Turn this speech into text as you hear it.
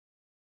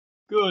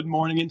Good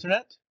morning,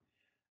 Internet,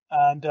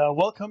 and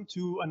welcome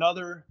to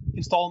another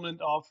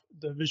installment of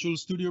the Visual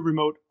Studio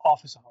Remote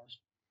Office Hours.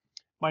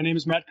 My name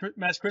is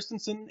Mads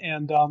Christensen,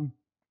 and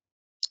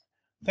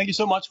thank you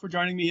so much for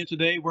joining me here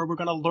today, where we're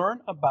going to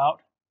learn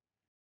about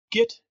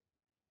Git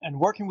and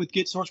working with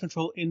Git source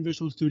control in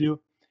Visual Studio.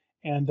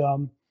 And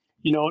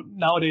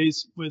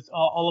nowadays, with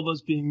all of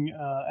us being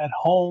at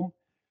home,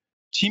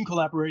 team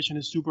collaboration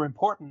is super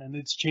important, and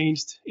it's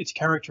changed its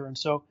character. And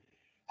so,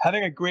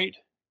 having a great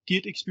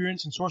Git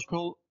experience and source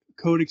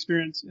code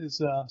experience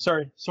is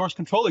source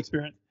control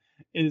experience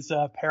is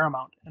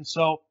paramount. And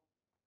so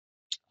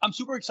I'm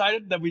super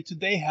excited that we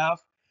today have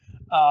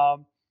a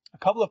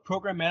couple of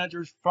program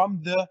managers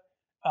from the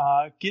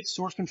Git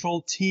source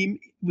control team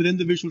within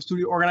the Visual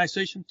Studio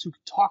organization to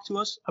talk to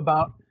us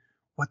about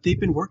what they've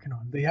been working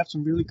on. They have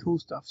some really cool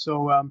stuff.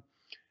 So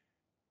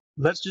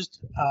let's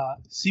just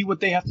see what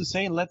they have to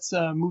say, and let's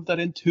move that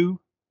into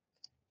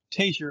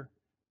Taysser.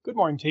 Good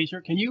morning,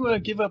 Taysser. Can you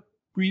give a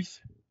brief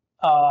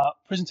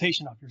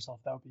presentation of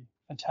yourself? That would be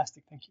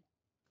fantastic. Thank you.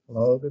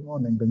 Hello, good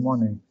morning. Good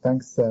morning.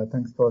 Thanks for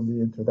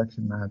the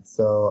introduction, Matt.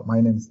 So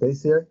my name is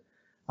Taysser.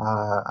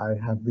 I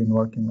have been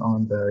working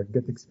on the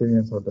Git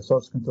experience or the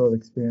source control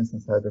experience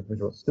inside of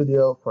Visual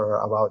Studio for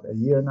about a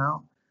year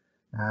now.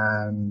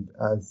 And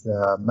as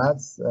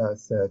Mads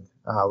said,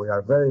 we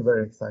are very,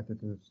 very excited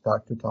to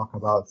start to talk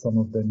about some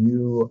of the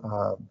new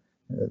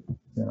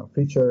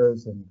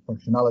features and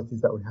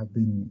functionalities that we have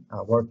been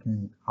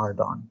working hard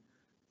on.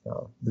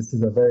 So this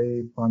is a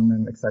very fun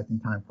and exciting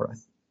time for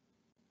us.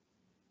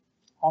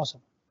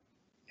 Awesome.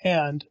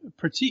 And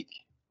Pratik.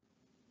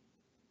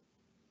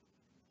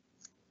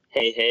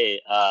 Hey.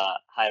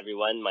 Hi,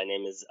 everyone. My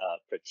name is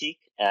Pratik,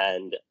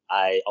 and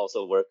I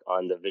also work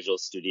on the Visual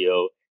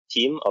Studio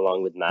team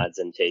along with Mads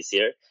and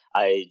Taysser.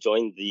 I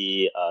joined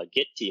the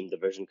Git team, the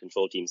version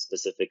control team,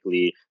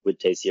 specifically with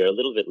Taysser a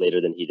little bit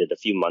later than he did. A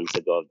few months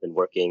ago, I've been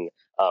working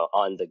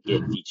on the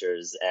Git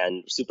features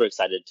and super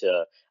excited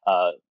to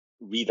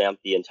revamp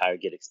the entire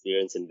Git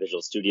experience in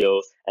Visual Studio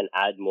and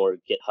add more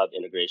GitHub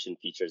integration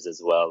features as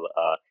well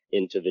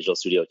into Visual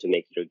Studio to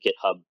make your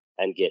GitHub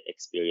and Git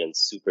experience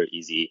super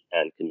easy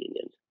and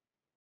convenient.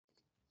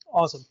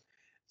 Awesome.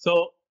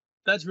 So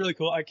that's really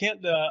cool. I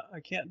can't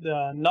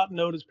not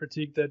notice,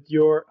 Pratik, that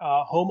your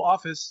home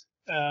office,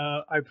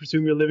 I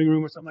presume your living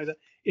room or something like that,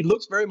 it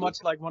looks very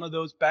much like one of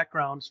those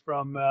backgrounds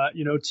from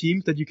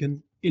Teams that you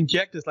can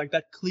inject as like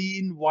that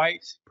clean,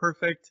 white,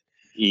 perfect.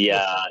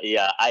 Yeah.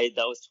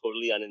 That was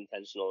totally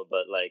unintentional,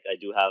 but like I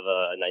do have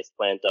a nice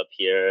plant up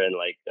here, and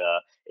like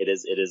it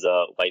is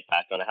a white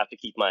background. I have to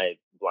keep my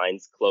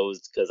blinds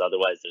closed because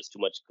otherwise there's too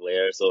much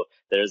glare. So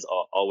there's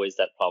always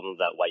that problem of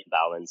that white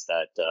balance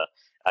that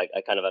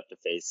I kind of have to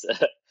face.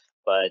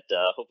 But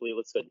hopefully it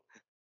looks good.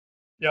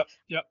 Yep.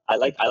 I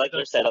like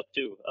your setup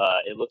too.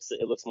 It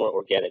looks more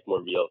organic,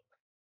 more real.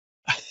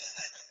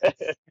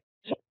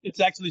 It's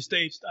actually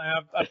staged.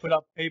 I put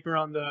up paper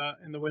in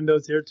the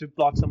windows here to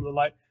block some of the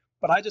light.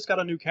 But I just got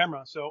a new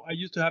camera. So I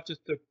used to have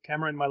just the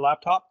camera in my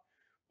laptop.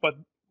 But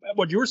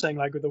what you were saying,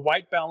 like with the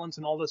white balance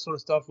and all this sort of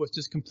stuff, was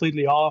just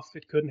completely off.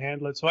 It couldn't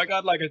handle it. So I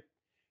got like a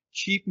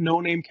cheap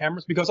no-name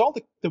cameras, because all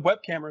the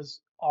web cameras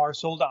are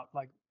sold out,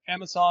 like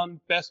Amazon,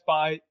 Best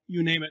Buy,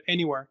 you name it,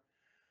 anywhere.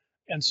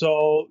 And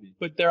so,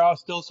 but there are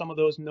still some of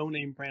those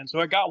no-name brands. So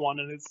I got one,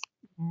 and it's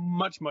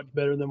much, much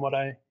better than what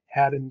I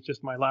had in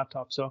just my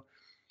laptop. So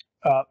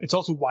it's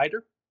also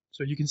wider,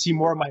 so you can see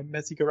more of my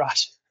messy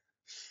garage.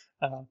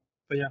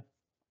 But yeah,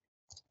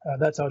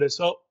 that's how it is.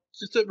 So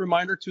just a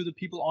reminder to the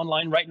people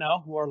online right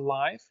now who are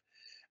live,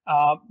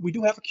 we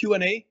do have a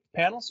Q&A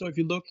panel. So if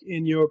you look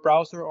in your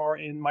browser or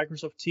in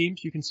Microsoft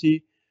Teams, you can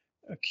see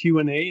a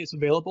Q&A is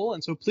available.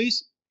 And so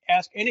please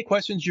ask any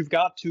questions you've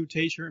got to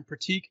Taysser and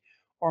Pratik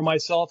or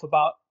myself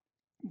about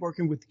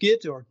working with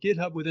Git or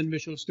GitHub within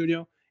Visual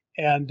Studio,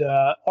 and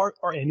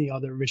or any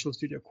other Visual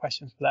Studio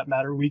questions for that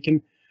matter. We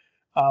can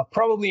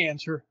probably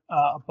answer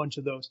a bunch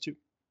of those too.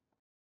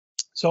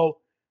 So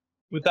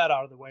with that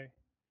out of the way,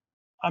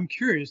 I'm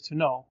curious to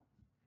know,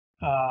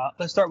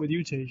 let's start with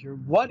you,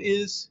 Taysser. What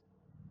is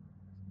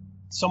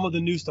some of the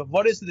new stuff?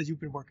 What is it that you've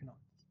been working on?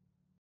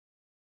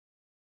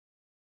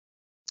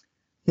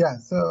 Yeah,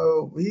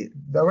 so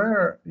there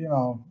were,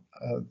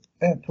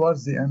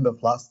 towards the end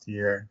of last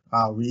year,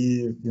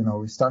 we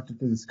started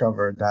to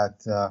discover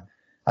that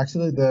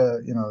actually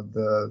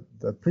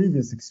the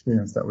previous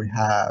experience that we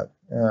had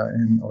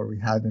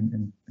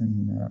in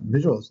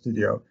Visual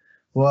Studio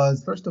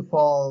was, first of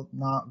all,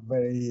 not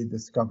very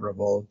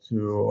discoverable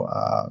to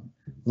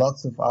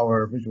lots of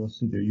our Visual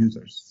Studio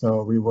users.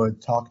 So we would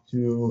talk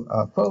to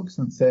folks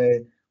and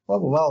say,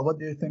 well, what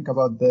do you think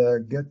about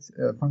the Git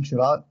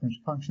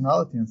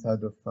functionality inside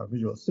of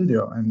Visual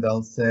Studio? And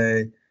they'll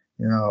say,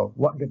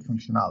 what Git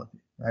functionality,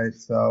 right?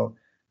 So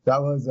that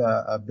was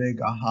a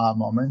big aha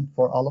moment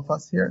for all of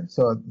us here.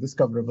 So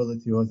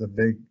discoverability was a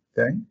big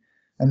thing.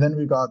 And then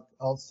we got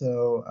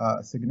also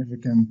a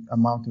significant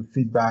amount of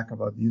feedback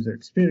about the user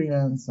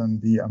experience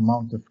and the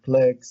amount of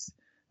clicks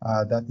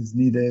that is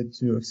needed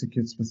to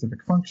execute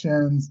specific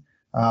functions.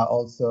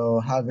 Also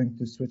having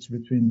to switch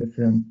between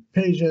different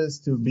pages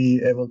to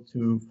be able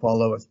to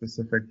follow a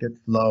specific Git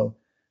flow.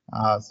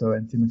 So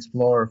in Team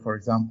Explorer, for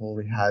example,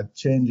 we had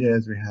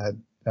changes, we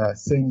had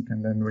sync,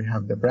 and then we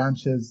have the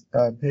branches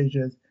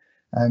pages,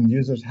 and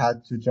users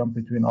had to jump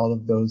between all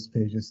of those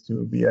pages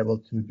to be able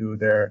to do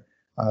their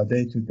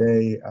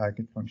day-to-day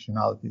Git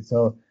functionality.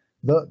 So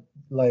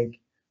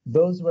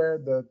those were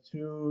the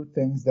two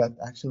things that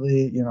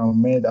actually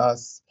made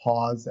us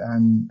pause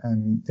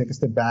and take a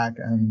step back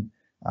and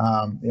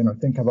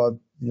think about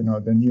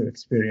the new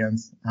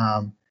experience.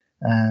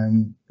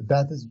 And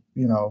that is,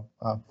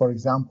 for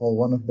example,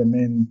 one of the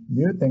main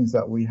new things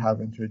that we have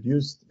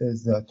introduced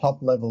is the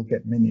top-level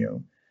Git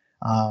menu.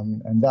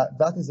 And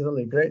that is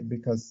really great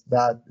because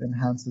that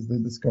enhances the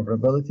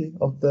discoverability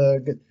of the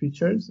Git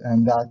features,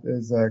 and that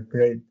is a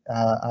great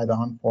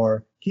add-on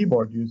for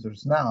keyboard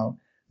users now,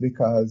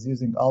 because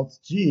using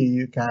Alt-G,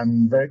 you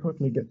can very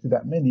quickly get to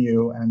that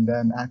menu and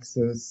then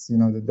access,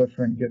 the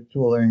different Git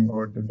tooling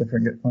or the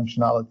different Git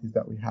functionalities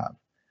that we have,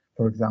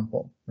 for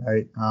example,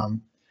 right?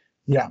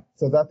 Yeah,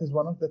 so that is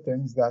one of the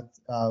things that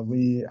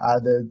we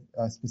added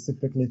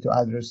specifically to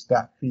address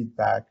that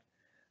feedback.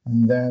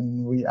 And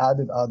then we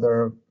added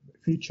other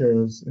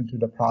features into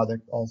the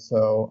product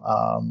also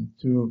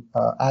to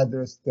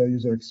address the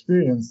user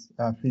experience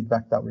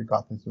feedback that we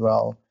got as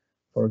well.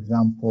 For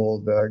example,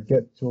 the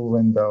Git tool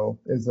window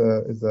is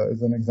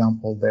an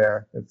example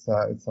there. It's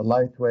a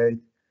lightweight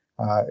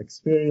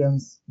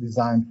experience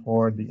designed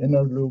for the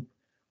inner loop,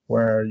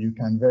 where you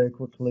can very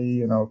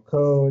quickly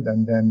code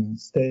and then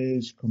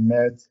stage,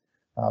 commit,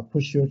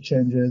 push your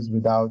changes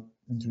without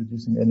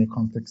introducing any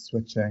context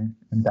switching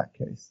in that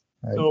case.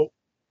 Right? So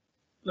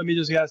let me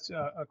just ask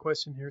a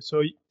question here.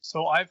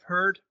 So I've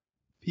heard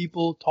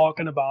people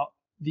talking about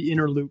the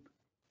inner loop.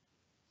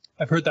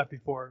 I've heard that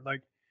before.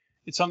 Like,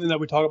 it's something that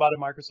we talk about at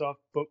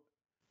Microsoft, but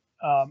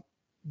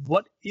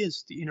what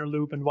is the inner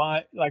loop, and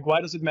why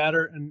does it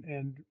matter,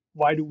 and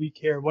why do we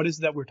care? What is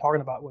it that we're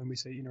talking about when we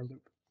say inner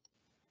loop?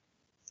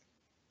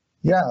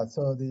 Yeah,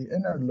 so the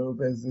inner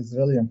loop is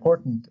really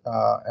important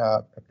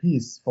a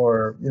piece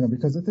for,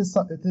 because it is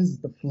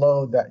the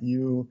flow that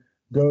you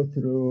go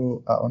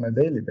through on a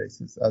daily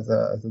basis as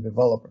a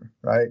developer,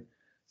 right?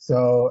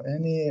 So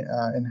any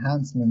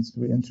enhancements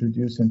we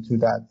introduce into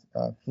that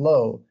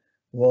flow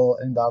will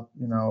end up,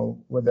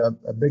 with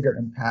a bigger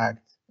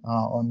impact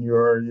on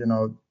your,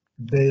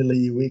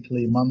 daily,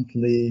 weekly,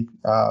 monthly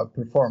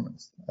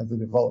performance as a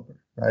developer,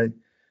 right?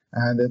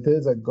 And it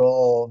is a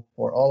goal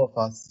for all of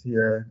us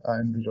here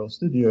in Visual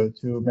Studio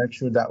to make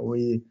sure that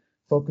we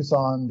focus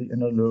on the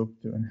inner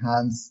loop to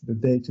enhance the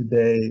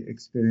day-to-day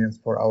experience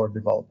for our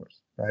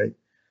developers, right?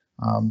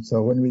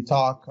 So when we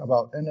talk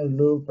about inner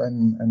loop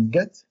and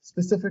Git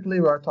specifically,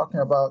 we are talking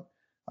about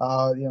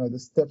the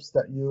steps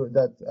that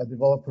a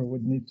developer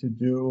would need to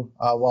do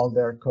while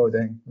they're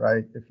coding,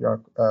 right? If you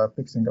are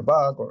fixing a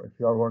bug or if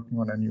you are working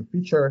on a new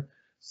feature.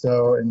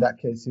 So in that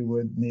case, you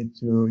would need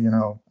to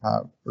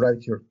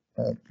write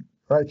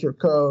your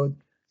code,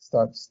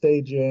 start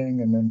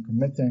staging, and then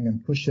committing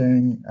and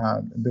pushing,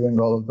 doing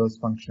all of those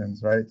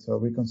functions, right? So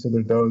we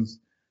consider those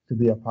to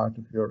be a part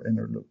of your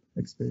inner loop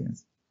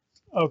experience.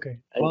 Okay,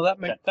 well, that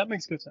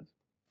makes good sense.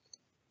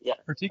 Yeah.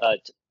 Pratik?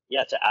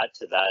 To add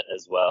to that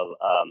as well,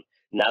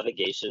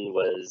 navigation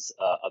was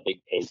a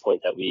big pain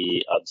point that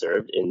we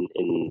observed in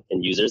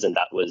users, and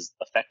that was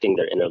affecting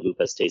their inner loop.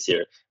 As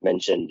Taysser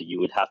mentioned,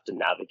 you would have to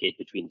navigate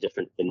between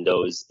different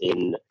windows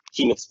in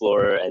Team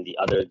Explorer and the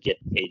other Git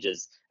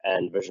pages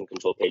and version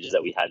control pages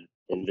that we had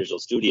in Visual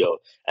Studio.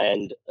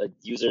 And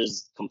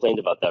users complained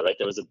about that, right?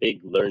 There was a big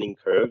learning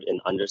curve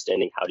in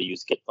understanding how to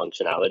use Git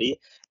functionality,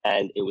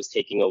 and it was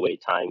taking away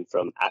time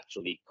from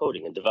actually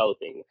coding and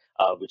developing,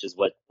 which is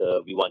what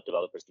we want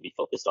developers to be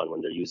focused on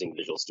when they're using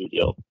Visual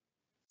Studio.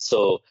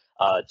 So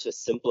to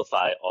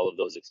simplify all of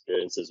those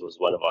experiences was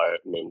one of our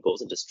main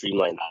goals, and to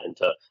streamline that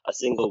into a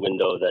single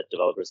window that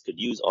developers could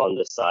use on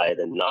the side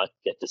and not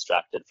get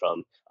distracted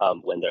from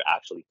when they're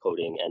actually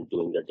coding and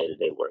doing their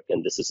day-to-day work.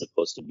 And this is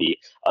supposed to be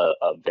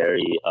a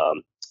very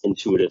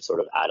intuitive sort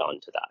of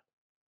add-on to that.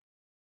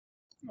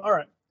 All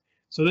right.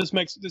 So this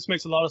makes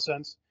a lot of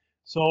sense.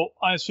 So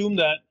I assume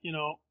that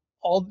you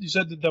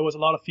said that there was a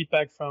lot of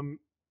feedback from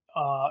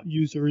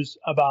users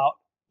about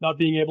not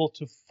being able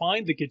to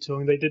find the Git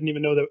tooling. They didn't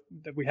even know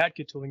that we had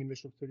Git tooling in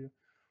Visual Studio,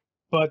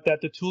 but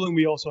that the tooling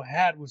we also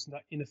had was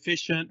not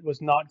inefficient,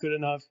 was not good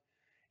enough.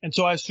 And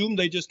so I assume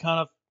they just kind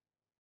of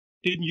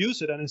didn't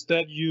use it and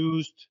instead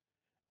used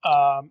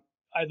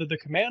either the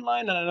command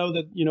line. And I know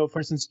that, for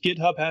instance,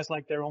 GitHub has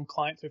like their own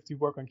client. So if you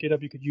work on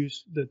GitHub, you could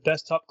use the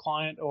desktop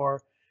client,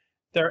 or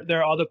there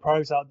are other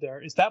products out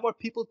there. Is that what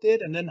people did?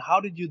 And then how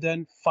did you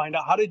then find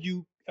out? How did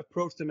you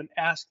approach them and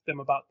ask them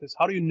about this?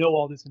 How do you know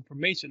all this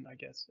information, I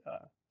guess?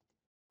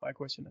 My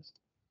question is.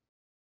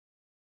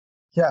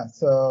 Yeah,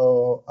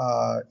 so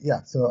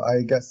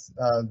I guess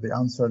the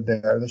answer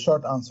there, the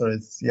short answer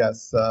is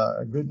yes.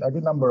 A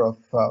good number of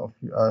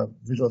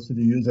Visual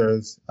Studio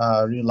users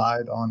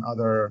relied on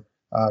other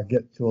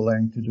Git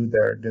tooling to do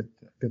their Git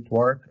Git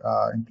work,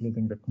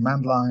 including the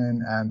command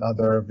line and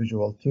other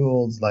visual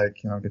tools like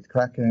Git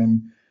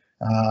Kraken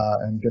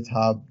and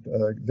GitHub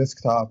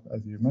desktop,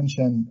 as you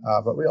mentioned.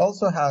 But we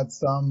also had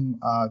some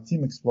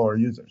Team Explorer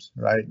users,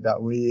 right,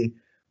 that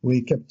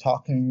we kept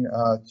talking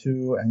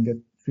to and get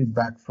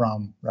feedback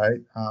from, right?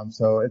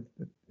 So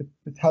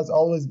it has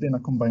always been a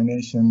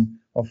combination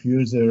of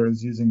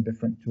users using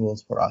different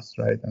tools for us,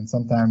 right? And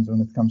sometimes when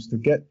it comes to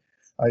Git,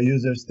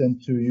 users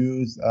tend to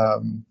use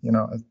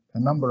a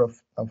number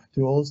of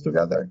tools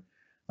together.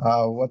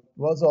 What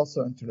was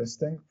also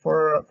interesting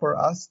for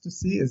us to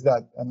see is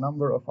that a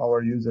number of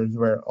our users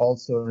were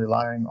also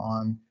relying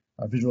on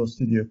Visual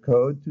Studio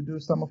Code to do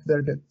some of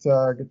their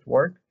Git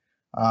work,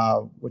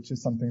 which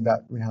is something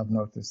that we have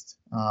noticed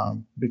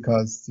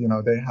because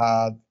they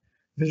had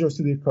Visual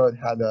Studio Code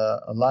had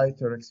a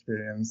lighter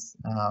experience,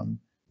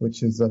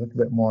 which is a little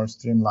bit more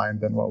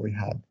streamlined than what we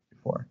had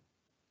before.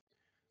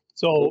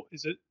 So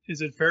is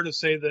it fair to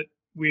say that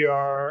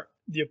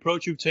the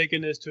approach you've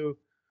taken is to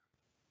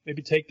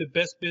maybe take the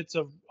best bits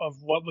of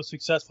what was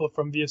successful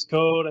from VS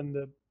Code and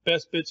the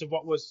best bits of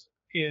what was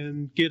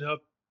in GitHub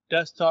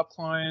desktop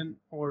client,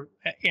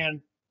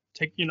 and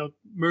take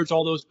merge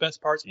all those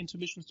best parts into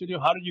Visual Studio?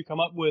 How did you come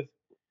up with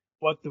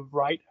what the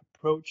right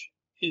approach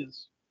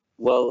is?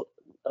 Well,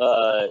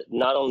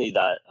 not only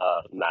that,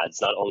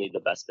 Mads, not only the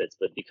best bits,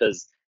 but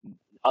because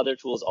other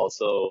tools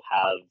also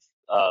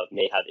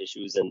may have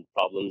issues and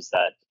problems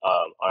that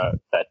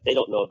that they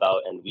don't know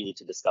about, and we need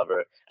to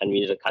discover, and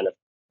we need to kind of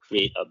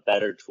create a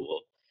better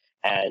tool.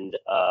 And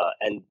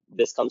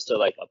this comes to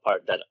like a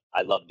part that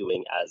I love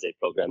doing as a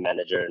program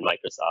manager in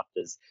Microsoft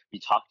is we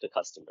talk to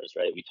customers,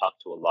 right? We talk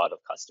to a lot of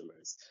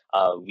customers.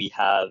 We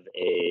have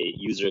a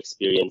user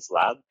experience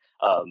lab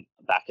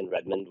back in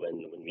Redmond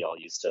when we all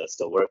used to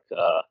still work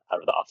out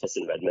of the office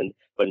in Redmond.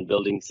 But in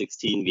Building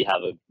 16, we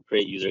have a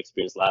great user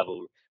experience lab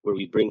where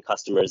we bring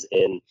customers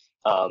in,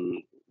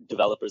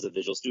 developers of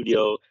Visual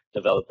Studio,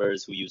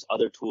 developers who use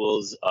other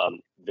tools,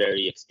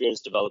 very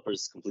experienced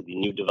developers, completely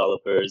new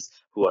developers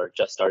who are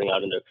just starting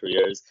out in their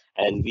careers.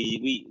 And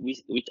we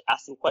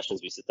ask them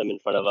questions. We sit them in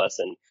front of us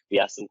and we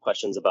ask them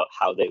questions about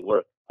how they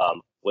work,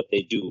 what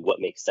they do, what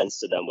makes sense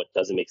to them, what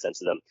doesn't make sense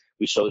to them.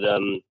 We show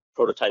them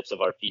prototypes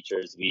of our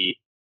features. We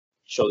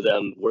show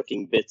them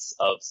working bits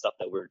of stuff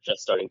that we're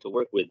just starting to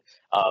work with.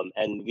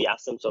 And we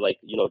ask them to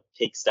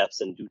take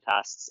steps and do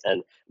tasks,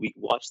 and we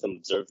watch them,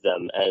 observe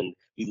them, and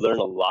we learn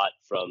a lot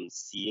from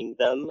seeing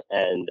them,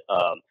 and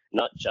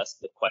not just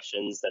the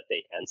questions that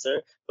they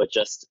answer, but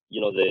just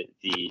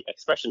the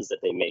expressions that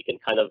they make,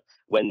 and kind of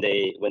when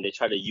they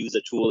try to use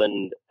a tool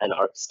and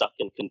are stuck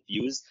and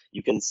confused,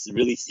 you can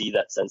really see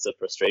that sense of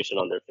frustration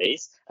on their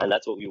face, and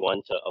that's what we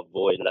want to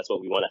avoid, and that's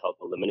what we want to help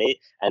eliminate.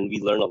 And we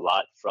learn a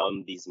lot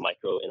from these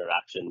micro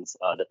interactions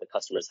that the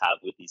customers have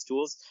with these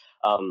tools.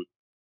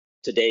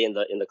 Today, in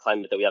the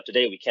climate that we have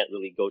today, we can't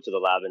really go to the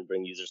lab and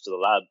bring users to the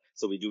lab,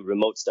 so we do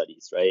remote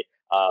studies, right?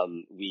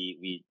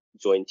 We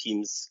join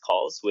Teams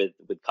calls with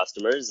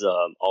customers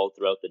all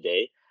throughout the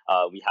day.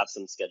 We have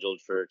some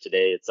scheduled for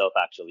today itself,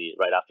 actually.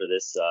 Right after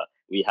this,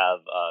 we have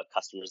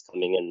customers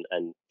coming in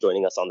and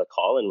joining us on the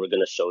call, and we're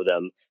going to show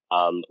them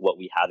what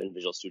we have in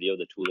Visual Studio,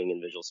 the tooling in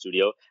Visual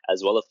Studio,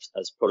 as well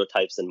as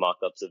prototypes and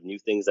mock-ups of new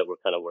things that we're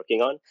kind of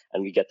working on,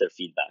 and we get their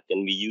feedback.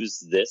 And we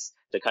use this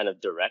to kind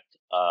of direct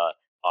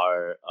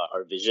our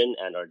vision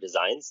and our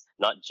designs,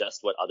 not just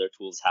what other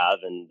tools have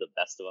and the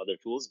best of other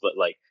tools, but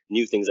like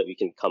new things that we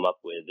can come up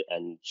with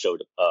and show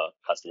to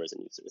customers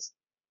and users.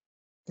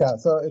 Yeah,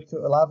 so to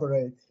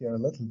elaborate here a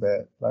little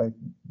bit, like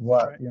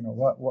what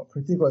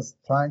Pratik was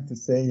trying to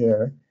say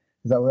here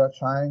is that we are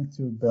trying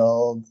to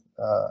build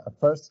a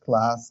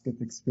first-class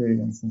Git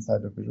experience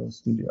inside of Visual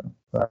Studio,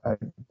 right?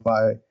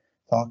 By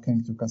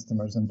talking to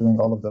customers and doing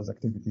all of those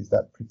activities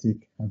that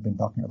Pratik has been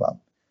talking about.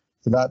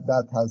 So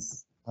that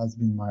has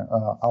been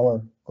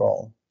our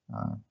goal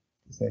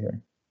to say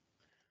here.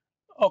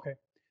 Okay,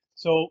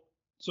 so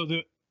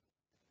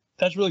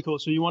that's really cool.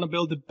 So you want to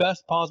build the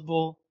best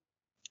possible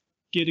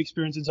Git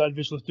experience inside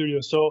Visual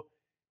Studio. So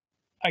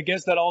I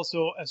guess that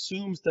also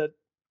assumes that,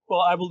 well,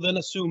 I will then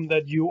assume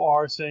that you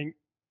are saying,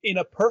 in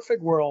a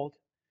perfect world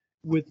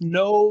with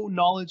no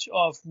knowledge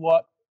of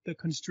what the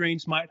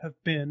constraints might have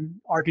been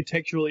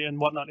architecturally and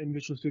whatnot in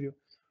Visual Studio,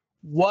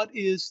 what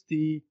is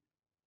the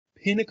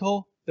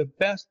pinnacle, the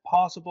best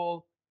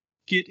possible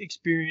Git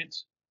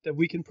experience that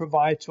we can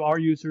provide to our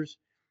users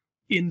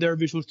in their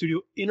Visual Studio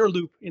inner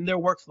loop, in their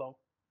workflow,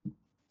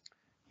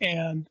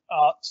 and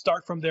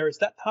start from there? Is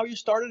that how you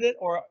started it,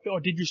 or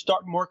did you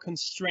start more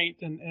constrained?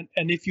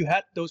 And if you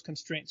had those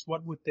constraints,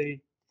 what would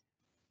they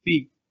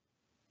be?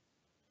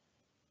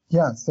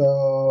 Yeah,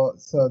 so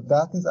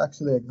that is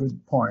actually a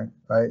good point,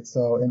 right?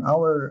 So in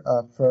our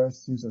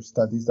first user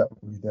studies that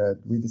we did,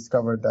 we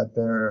discovered that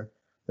there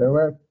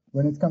were,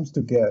 when it comes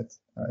to Git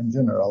in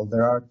general,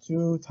 there are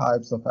two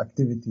types of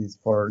activities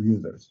for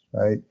users,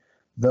 right?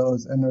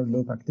 Those inner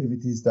loop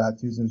activities that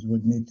users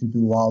would need to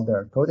do while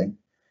they're coding.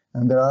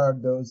 And there are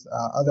those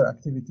other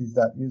activities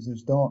that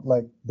users don't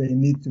like, they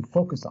need to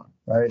focus on,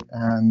 right?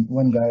 And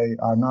when they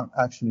are not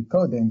actually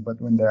coding,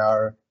 but when they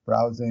are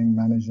browsing,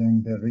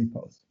 managing their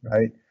repos,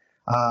 right?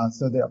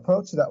 So the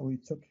approach that we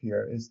took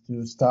here is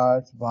to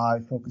start by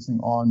focusing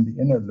on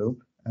the inner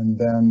loop and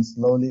then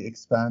slowly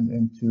expand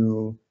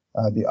into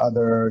the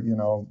other,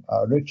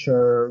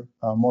 richer,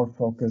 more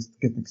focused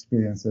Git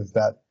experiences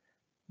that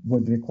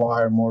would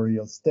require more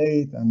real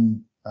state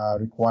and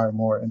require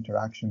more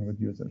interaction with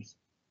users.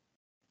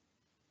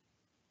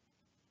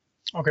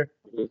 Okay.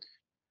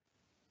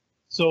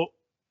 So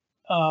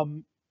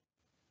I've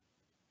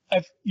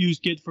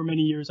used Git for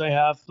many years. I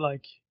have I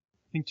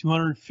think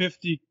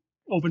 250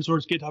 open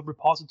source GitHub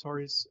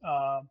repositories.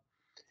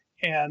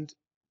 And,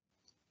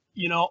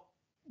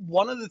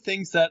 one of the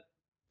things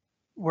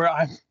where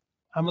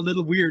I'm a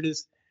little weird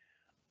is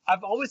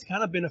I've always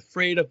kind of been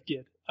afraid of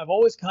Git. I've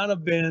always kind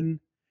of been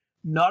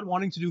not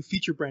wanting to do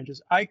feature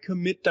branches. I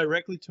commit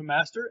directly to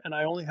master and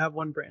I only have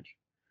one branch.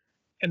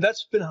 And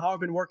that's been how I've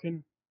been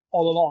working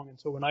all along. And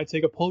so when I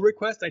take a pull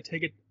request, I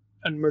take it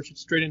and merge it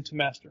straight into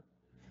master.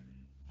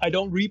 I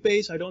don't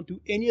rebase. I don't do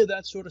any of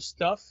that sort of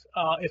stuff.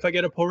 If I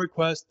get a pull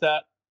request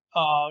that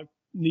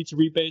needs a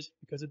rebase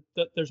because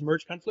there's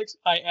merge conflicts,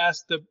 I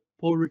ask the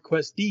pull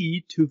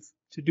requestee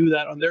to do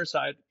that on their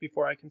side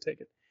before I can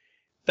take it.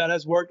 That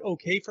has worked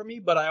okay for me,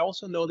 but I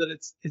also know that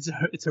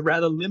it's a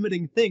rather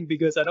limiting thing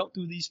because I don't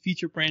do these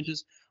feature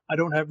branches. I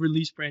don't have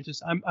release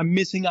branches. I'm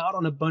missing out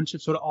on a bunch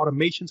of sort of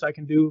automations I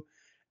can do.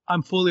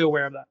 I'm fully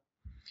aware of that.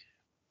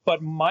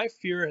 But my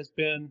fear has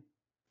been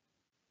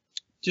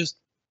just,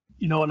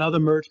 another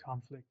merge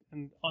conflict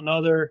and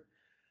another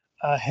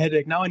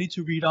headache. Now I need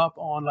to read up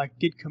on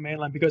Git command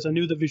line because I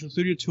knew the Visual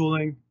Studio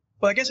tooling.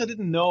 Well, I guess I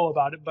didn't know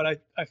about it, but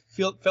I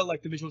felt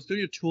like the Visual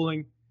Studio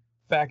tooling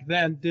back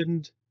then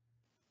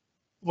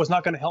was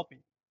not going to help me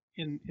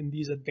in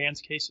these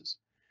advanced cases.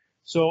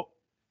 So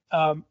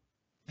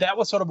that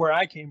was sort of where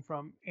I came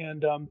from.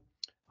 And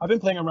I've been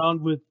playing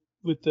around with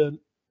the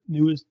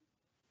newest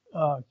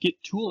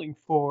Git tooling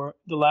for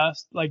the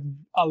last,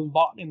 a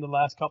lot in the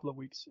last couple of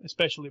weeks,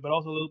 especially, but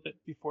also a little bit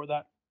before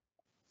that.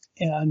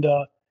 And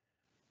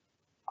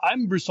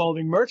I'm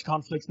resolving merge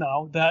conflicts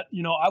now that,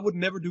 I would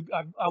never do.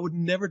 I would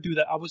never do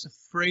that. I was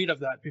afraid of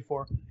that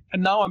before.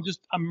 And now I'm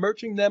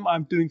merging them.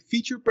 I'm doing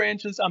feature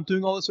branches. I'm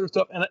doing all this sort of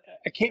stuff. And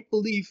I can't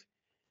believe,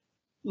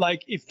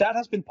 if that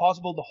has been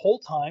possible the whole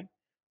time,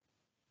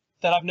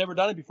 that I've never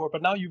done it before.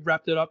 But now you've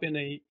wrapped it up in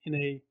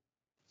a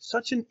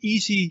such an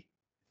easy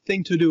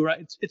thing to do,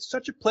 right? It's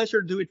such a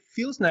pleasure to do. It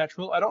feels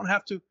natural. I don't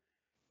have to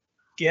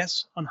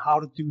guess on how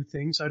to do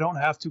things. I don't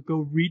have to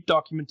go read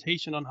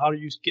documentation on how to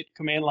use Git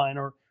command line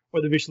or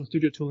the Visual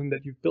Studio tooling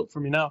that you've built for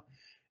me now.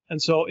 And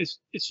so it's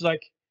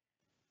like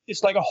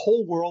a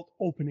whole world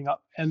opening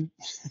up. And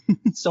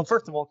so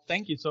first of all,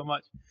 thank you so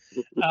much.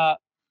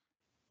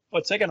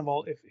 But second of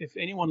all, if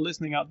anyone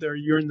listening out there,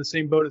 you're in the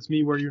same boat as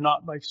me where you're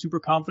not super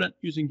confident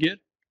using Git,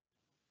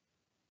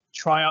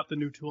 try out the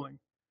new tooling.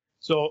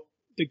 So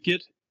the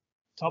Git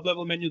top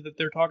level menu that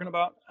they're talking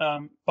about,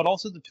 but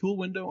also the tool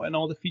window and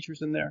all the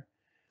features in there.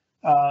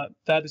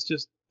 That's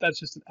just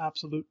an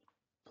absolute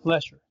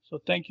pleasure. So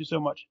thank you so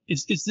much.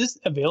 Is this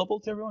available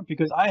to everyone?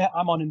 Because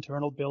I'm on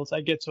internal builds.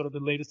 I get sort of the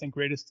latest and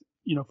greatest,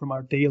 from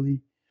our daily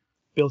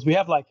builds. We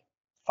have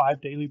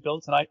 5 daily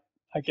builds, and I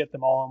get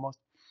them all almost.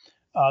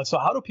 So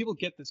how do people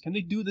get this? Can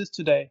they do this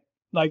today?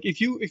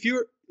 If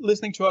you're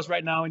listening to us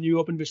right now and you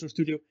open Visual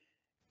Studio,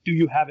 do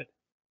you have it?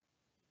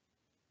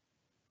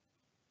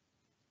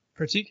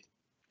 Pratik?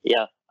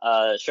 Yeah,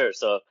 sure.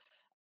 So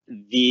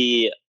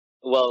it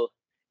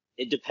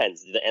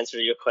depends. The answer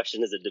to your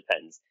question is it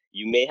depends.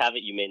 You may have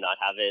it, you may not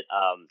have it.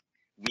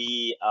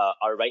 We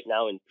are right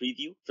now in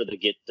preview for the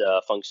Git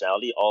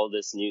functionality. All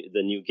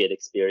the new Git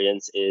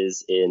experience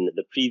is in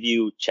the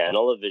preview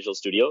channel of Visual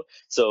Studio.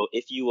 So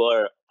if you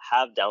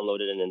have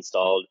downloaded and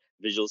installed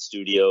Visual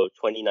Studio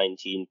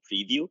 2019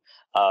 preview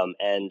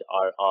and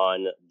are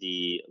on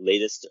the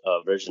latest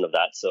version of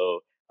that,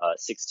 so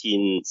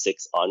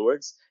 16.6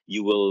 onwards,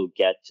 you will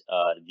get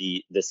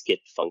this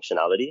Git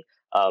functionality.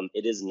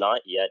 It is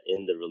not yet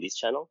in the release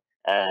channel,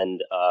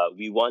 and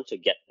we want to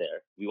get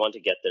there. We want to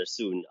get there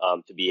soon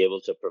to be able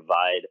to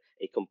provide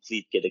a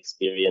complete Git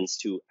experience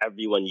to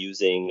everyone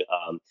using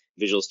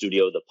Visual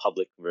Studio, the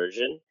public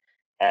version.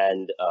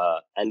 And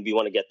we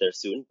want to get there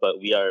soon, but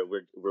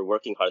we're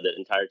working hard. The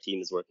entire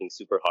team is working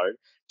super hard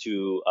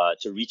to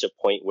reach a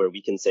point where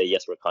we can say,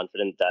 yes, we're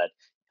confident that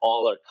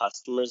all our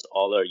customers,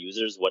 all our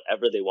users,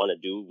 whatever they want to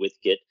do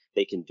with Git,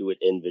 they can do it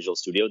in Visual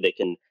Studio. They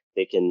can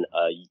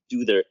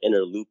do their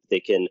inner loop. They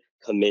can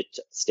commit,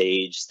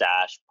 stage,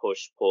 stash,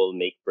 push, pull,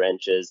 make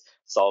branches,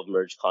 solve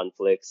merge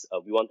conflicts.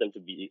 We want them to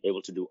be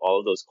able to do all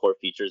of those core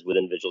features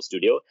within Visual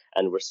Studio,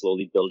 and we're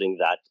slowly building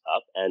that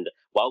up. And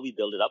while we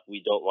build it up,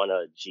 we don't want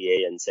to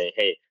GA and say,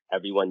 hey,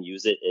 everyone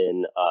use it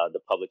in the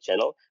public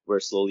channel. We're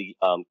slowly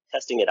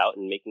testing it out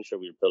and making sure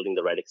we're building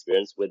the right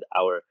experience with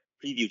our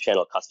preview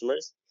channel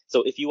customers.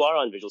 So if you are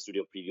on Visual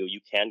Studio Preview, you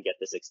can get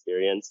this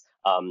experience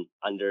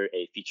under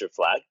a feature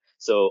flag.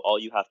 So all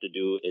you have to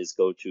do is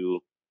go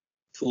to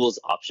Tools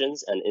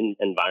Options, and in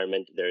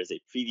Environment, there is a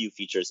Preview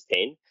Features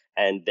pane.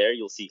 And there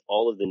you'll see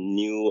all of the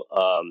new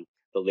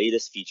the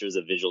latest features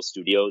of Visual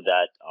Studio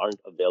that aren't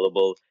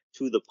available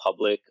to the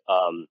public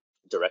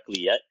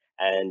directly yet.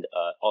 And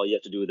all you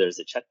have to do, there's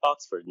a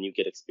checkbox for new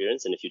Git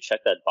experience. And if you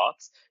check that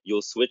box,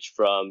 you'll switch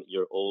from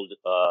your old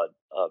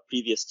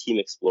previous Team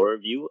Explorer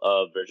view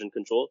of version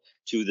control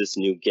to this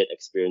new Git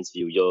experience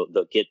view.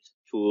 The Git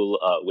tool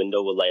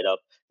window will light up,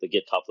 the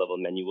Git top level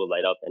menu will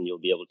light up, and you'll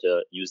be able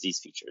to use these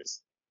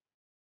features.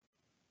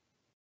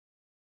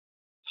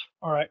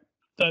 All right,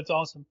 that's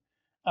awesome.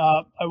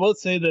 I will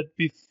say that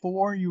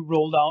before you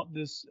rolled out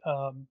this,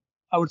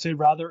 I would say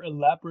rather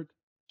elaborate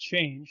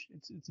change,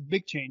 it's a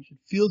big change. It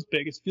feels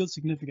big, it feels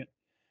significant.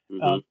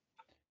 Mm-hmm.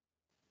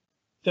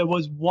 There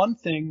was one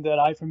thing that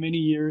I, for many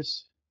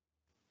years,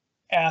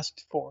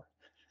 asked for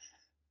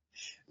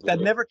that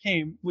never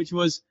came, which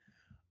was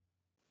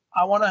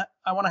I want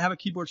to have a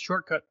keyboard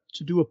shortcut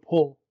to do a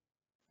pull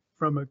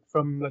from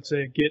let's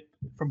say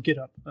from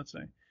GitHub, let's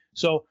say.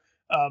 So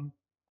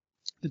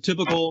the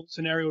typical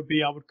scenario would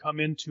be I would come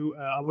into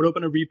I would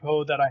open a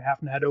repo that I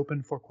haven't had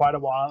open for quite a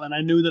while, and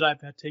I knew that I've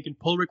had taken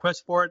pull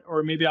requests for it,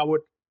 or maybe I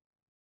would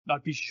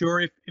not be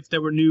sure if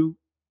there were new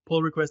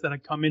pull requests that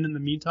had come in the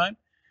meantime.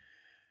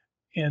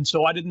 And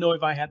so I didn't know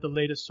if I had the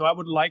latest. So I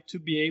would like to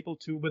be able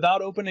to,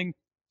 without opening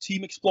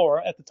Team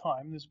Explorer at the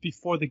time, this is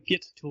before the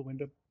Git tool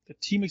window, the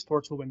Team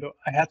Explorer tool window,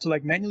 I had to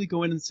like manually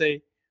go in and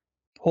say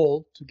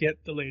pull to get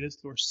the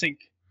latest, or sync.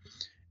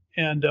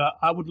 And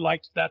I would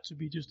like that to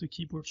be just a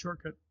keyboard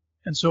shortcut.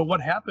 And so what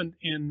happened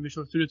in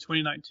Visual Studio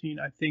 2019,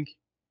 I think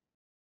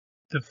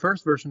the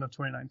first version of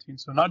 2019,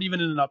 so not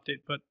even in an update,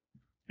 but,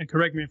 and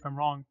correct me if I'm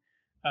wrong,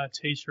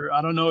 Taysser,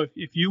 I don't know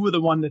if you were the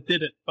one that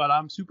did it, but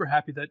I'm super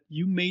happy that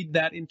you made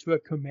that into a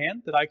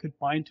command that I could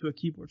bind to a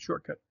keyboard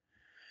shortcut.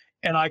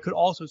 And I could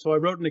also, so I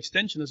wrote an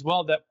extension as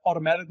well that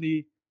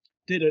automatically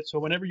did it. So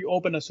whenever you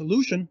open a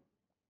solution,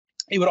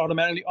 it would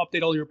automatically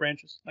update all your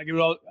branches. Like it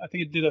would, I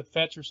think it did a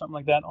fetch or something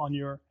like that on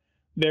your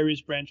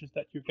various branches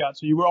that you've got.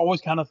 So you were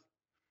always kind of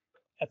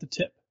at the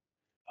tip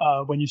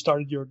when you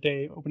started your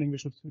day opening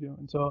Visual Studio.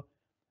 And so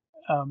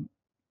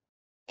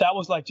that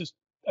was like just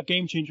a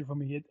game changer for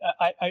me.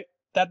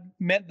 That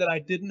meant that I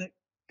didn't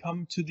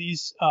come to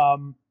these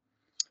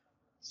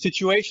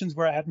situations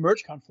where I had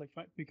merge conflict,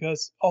 right?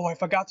 Because, oh, I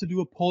forgot to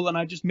do a pull and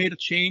I just made a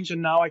change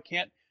and now I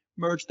can't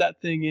merge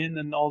that thing in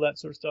and all that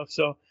sort of stuff.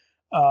 So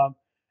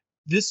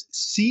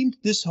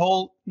this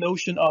whole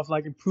notion of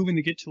like improving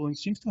the Git tooling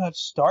seems to have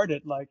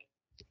started like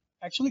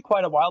actually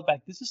quite a while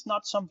back. This is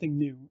not something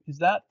new. Is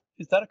that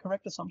a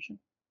correct assumption?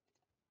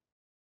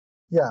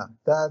 Yeah,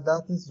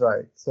 that is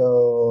right.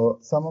 So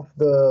some of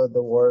the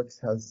works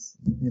has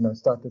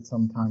started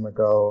some time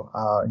ago,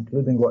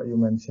 including what you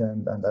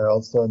mentioned, and I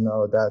also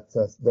know that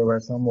there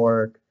were some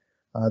work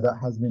that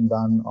has been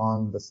done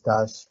on the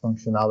stash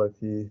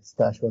functionality.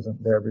 Stash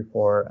wasn't there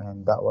before,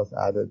 and that was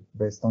added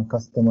based on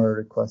customer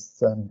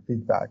requests and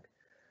feedback.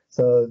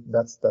 So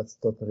that's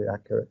totally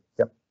accurate.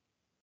 Yep.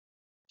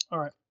 All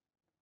right.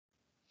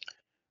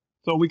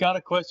 So we got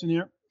a question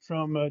here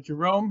from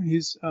Jerome.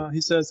 He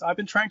says, I've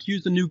been trying to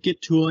use the new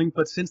Git tooling,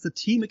 but since the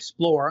Team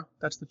Explorer,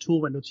 that's the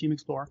tool window, Team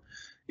Explorer,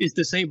 is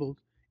disabled,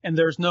 and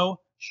there's no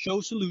show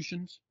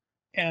solutions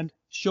and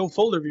show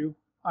folder view,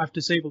 I've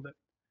disabled it.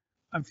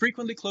 I'm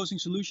frequently closing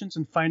solutions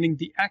and finding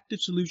the active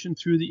solution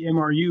through the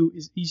MRU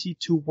is easy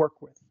to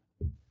work with.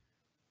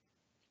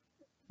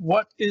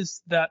 What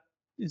is that?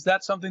 Is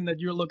that something that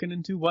you're looking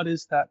into? What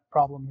is that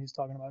problem he's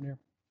talking about here?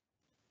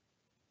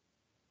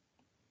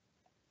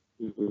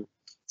 Mm-hmm.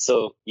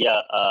 So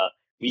yeah,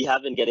 we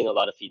have been getting a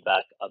lot of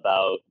feedback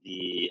about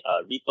the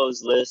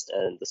repos list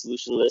and the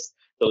solution list.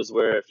 Those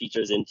were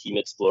features in Team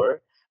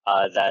Explorer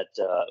that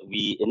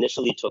we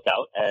initially took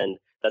out, and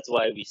that's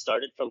why we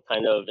started from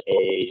kind of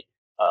a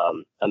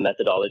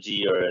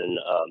methodology or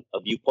a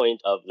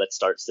viewpoint of let's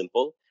start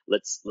simple.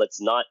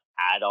 Let's not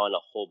add on a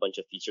whole bunch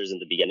of features in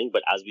the beginning,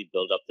 but as we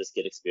build up this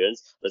Git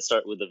experience, let's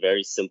start with the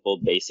very simple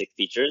basic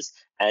features,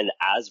 and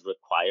as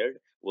required,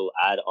 we'll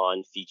add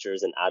on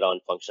features and add on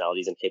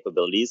functionalities and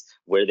capabilities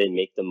where they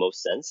make the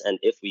most sense. And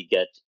if we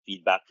get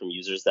feedback from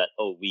users that,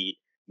 oh, we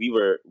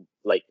were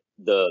like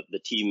the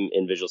team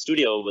in Visual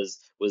Studio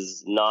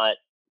was not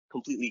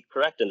completely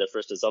correct in their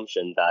first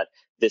assumption that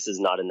this is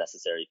not a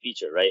necessary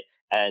feature, right?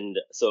 And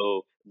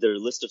so their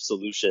list of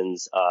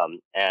solutions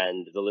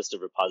and the list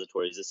of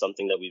repositories is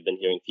something that we've been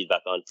hearing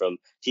feedback on from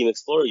Team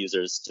Explorer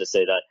users to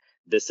say that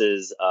this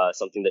is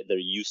something that they're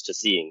used to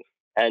seeing.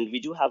 And we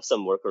do have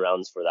some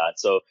workarounds for that.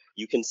 So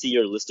you can see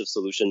your list of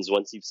solutions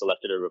once you've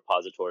selected a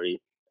repository,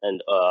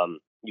 and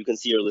you can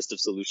see your list of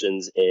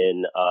solutions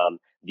in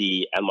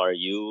the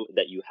MRU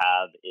that you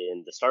have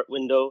in the start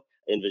window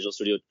in Visual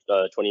Studio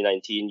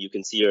 2019. You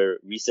can see your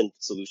recent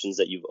solutions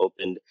that you've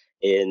opened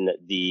in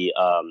the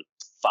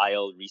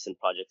file recent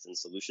projects and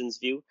solutions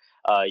view.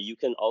 You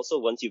can also,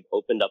 once you've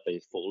opened up a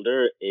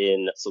folder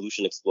in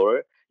Solution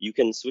Explorer, you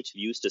can switch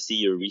views to see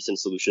your recent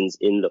solutions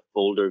in the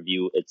folder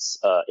view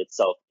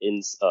itself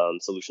in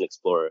Solution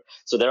Explorer.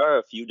 So there are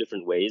a few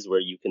different ways where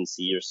you can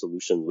see your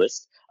solution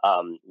list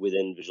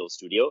within Visual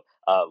Studio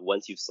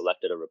once you've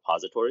selected a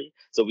repository.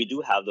 So we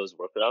do have those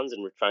workarounds,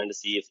 and we're trying to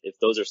see if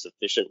those are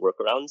sufficient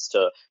workarounds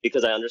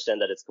because I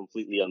understand that it's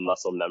completely a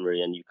muscle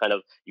memory, and you kind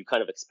of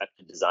expect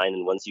a design,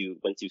 and once you're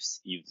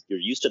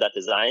used to that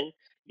design,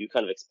 you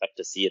kind of expect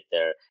to see it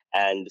there.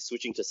 And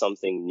switching to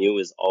something new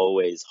is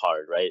always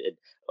hard, right?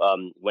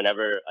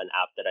 Whenever an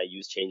app that I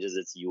use changes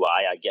its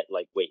UI, I get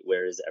like, wait,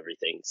 where is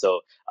everything?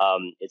 So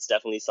it's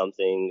definitely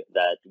something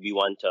that we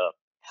want to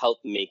help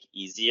make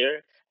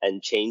easier,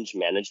 and change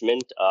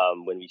management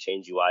when we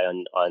change UI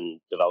on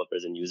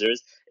developers and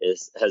users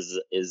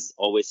is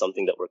always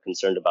something that we're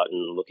concerned about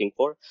and looking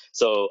for.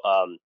 So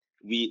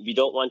we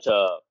don't want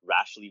to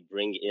rashly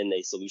bring in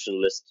a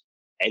solution list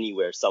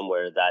anywhere,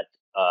 somewhere that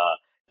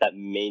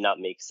may not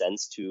make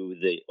sense to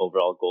the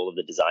overall goal of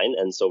the design.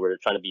 And so we're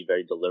trying to be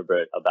very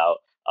deliberate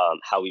about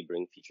how we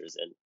bring features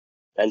in.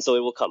 And so it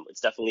will come. It's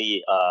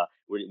definitely,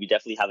 we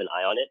definitely have an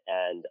eye on it.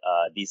 And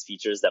these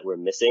features that we're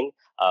missing,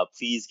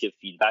 please give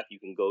feedback. You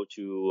can go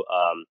to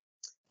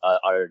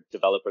our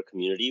developer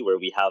community, where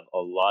we have a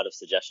lot of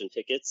suggestion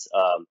tickets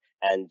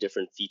and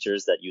different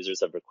features that users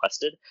have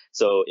requested.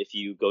 So if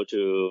you go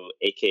to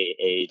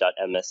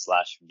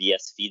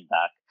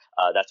aka.ms/vsfeedback,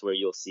 that's where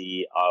you'll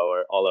see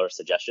all our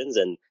suggestions,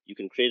 and you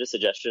can create a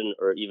suggestion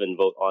or even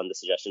vote on the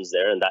suggestions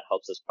there, and that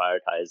helps us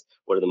prioritize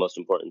what are the most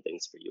important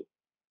things for you.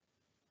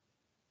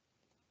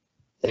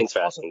 Thanks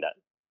for asking that.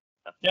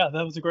 Yeah,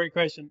 that was a great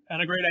question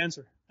and a great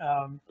answer.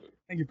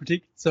 Thank you,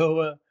 Pratik.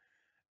 So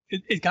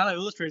it kind of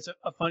illustrates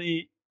a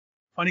funny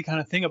kind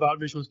of thing about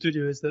Visual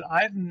Studio is that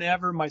I've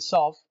never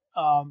myself,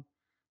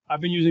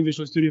 I've been using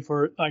Visual Studio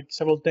for like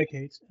several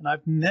decades, and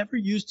I've never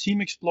used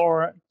Team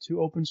Explorer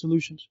to open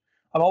solutions.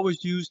 I've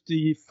always used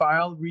the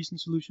file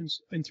recent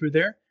solutions in through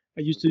there.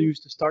 I used to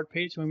use the start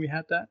page when we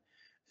had that.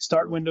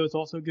 Start window is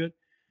also good.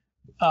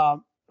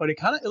 But it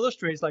kind of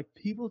illustrates like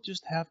people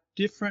just have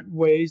different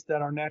ways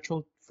that are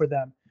natural for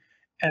them.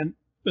 And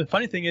the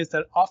funny thing is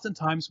that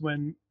oftentimes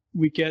when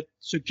we get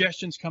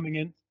suggestions coming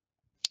in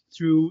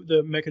through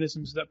the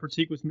mechanisms that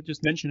Pratik was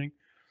just mentioning,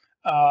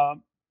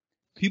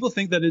 people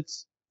think that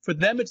for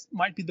them, it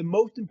might be the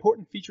most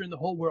important feature in the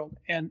whole world.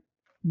 And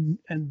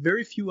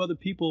very few other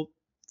people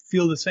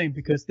feel the same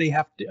because they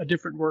have a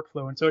different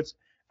workflow. And so it's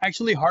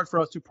actually hard for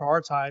us to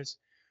prioritize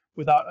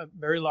without a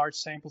very large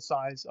sample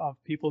size of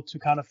people to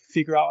kind of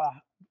figure out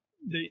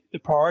the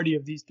priority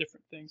of these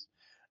different things.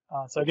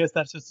 So I guess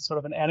that's just sort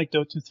of an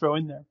anecdote to throw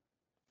in there.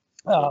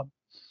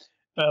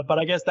 But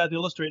I guess that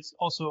illustrates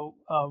also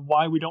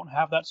why we don't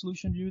have that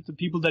solution view. The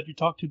people that you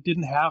talked to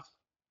didn't have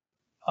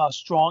a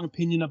strong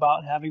opinion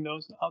about having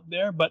those out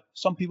there, but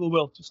some people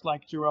will, just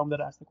like Jerome that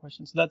asked the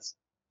question. So this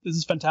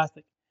is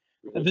fantastic.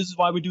 And this is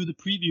why we do the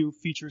preview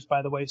features,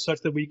 by the way, such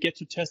that we get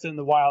to test it in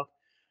the wild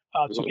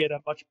to get a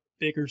much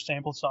bigger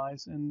sample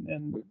size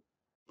and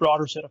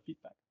broader set of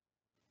feedback.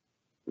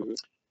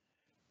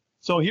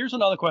 So here's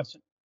another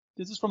question.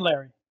 This is from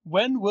Larry.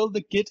 When will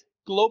the Git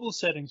global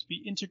settings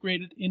be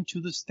integrated into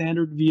the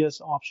standard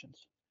VS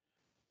options?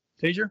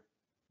 Taysser?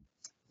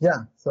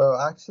 Yeah, so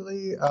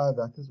actually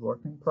that is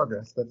work in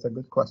progress. That's a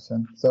good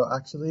question. So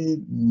actually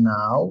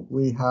now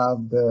we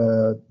have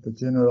the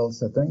general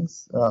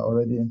settings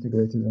already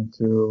integrated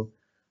into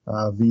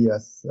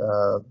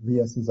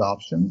VS's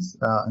options,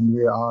 and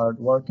we are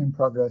work in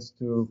progress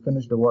to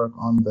finish the work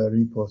on the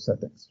repo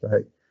settings,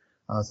 right?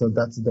 So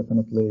that's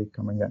definitely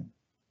coming in.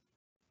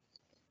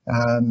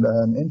 And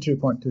an entry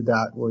point to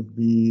that would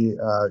be,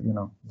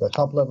 the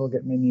top level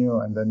Git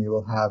menu, and then you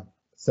will have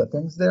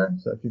settings there.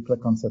 So if you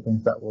click on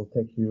settings, that will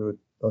take you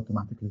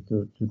automatically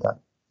to that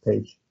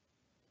page.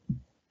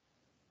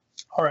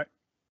 All right.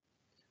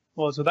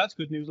 Well, so that's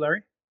good news,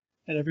 Larry,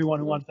 and everyone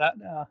who wants that,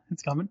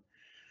 it's coming.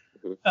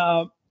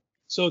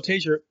 So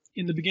Taysser,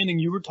 in the beginning,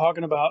 you were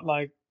talking about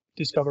like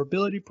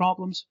discoverability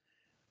problems,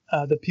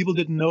 that people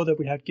didn't know that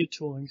we had Git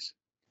toolings.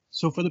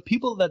 So for the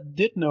people that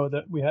did know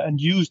that we had and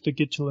used the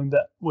Git tooling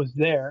that was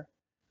there,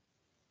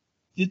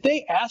 did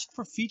they ask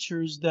for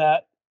features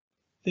that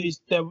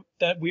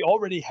we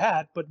already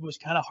had, but was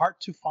kind of hard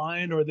to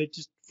find, or they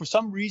just for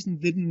some reason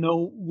didn't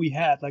know we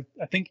had? Like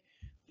I think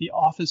the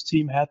Office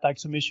team had like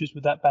some issues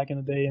with that back in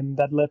the day, and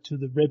that led to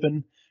the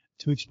ribbon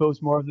to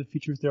expose more of the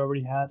features they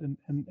already had.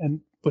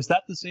 And was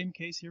that the same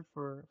case here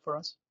for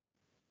us?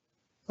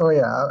 Oh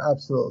yeah,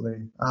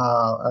 absolutely.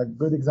 A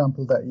good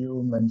example that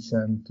you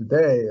mentioned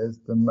today is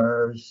the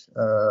merge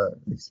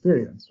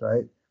experience,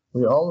 right?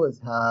 We always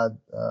had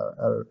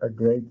a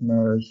great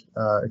merge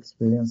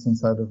experience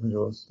inside of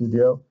Visual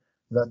Studio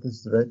that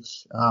is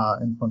rich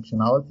in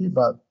functionality,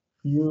 but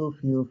few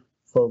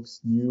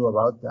folks knew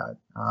about that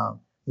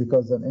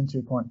because an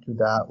entry point to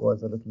that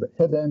was a little bit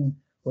hidden,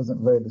 wasn't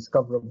very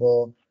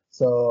discoverable.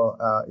 So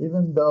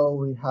even though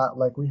we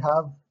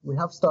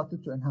have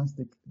started to enhance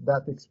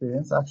that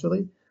experience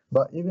actually,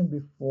 but even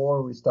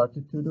before we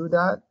started to do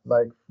that,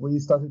 like we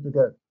started to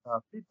get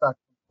feedback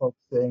from folks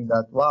saying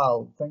that,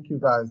 wow, thank you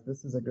guys,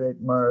 this is a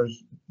great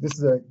merge. This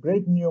is a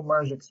great new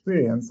merge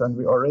experience, and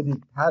we already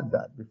had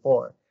that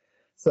before.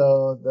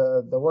 So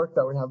the work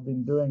that we have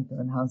been doing to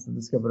enhance the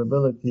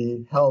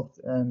discoverability helped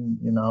and,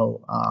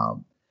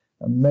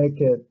 make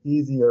it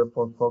easier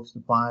for folks to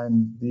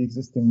find the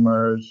existing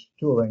merge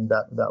tooling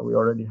that we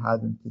already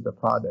had into the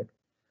product.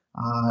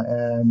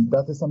 And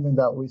that is something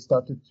that we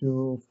started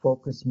to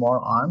focus more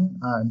on,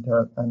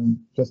 and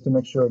just to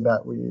make sure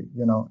that we,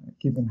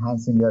 keep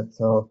enhancing it.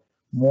 So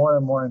more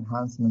and more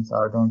enhancements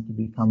are going to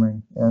be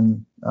coming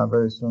in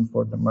very soon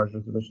for the merge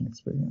resolution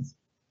experience.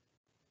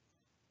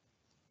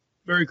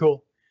 Very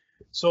cool.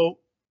 So,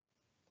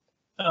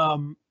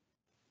 I'm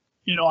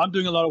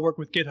doing a lot of work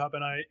with GitHub,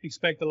 and I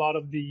expect a lot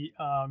of the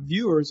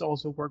viewers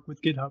also work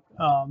with GitHub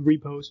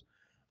repos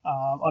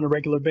on a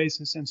regular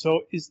basis. And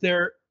so, is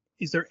there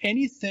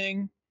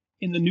anything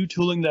in the new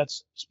tooling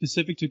that's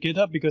specific to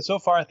GitHub? Because so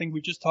far, I think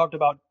we just talked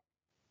about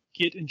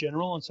Git in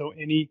general, and so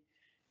any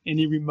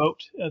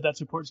remote that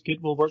supports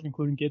Git will work,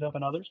 including GitHub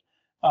and others.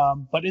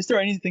 But is there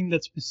anything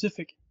that's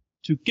specific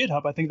to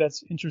GitHub? I think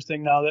that's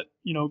interesting now that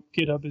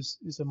GitHub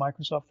is a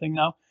Microsoft thing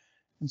now,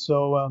 and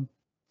so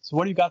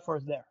what do you got for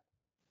us there?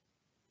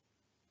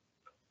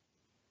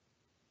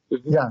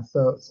 Yeah,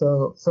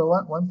 so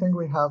one thing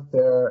we have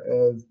there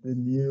is the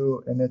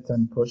new init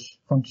and push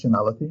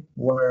functionality,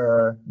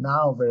 where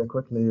now very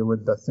quickly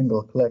with the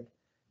single click,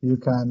 you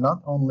can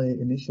not only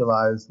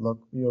initialize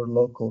your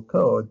local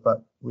code,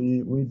 but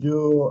we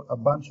do a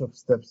bunch of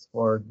steps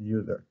for the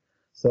user.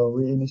 So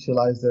we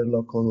initialize their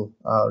local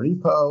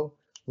repo,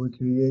 we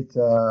create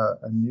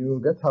a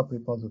new GitHub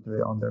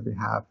repository on their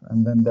behalf,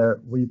 and then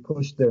we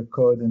push their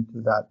code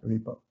into that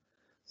repo.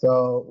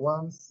 So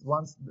once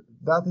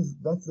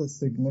that's a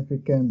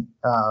significant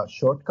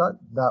shortcut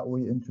that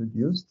we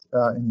introduced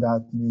in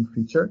that new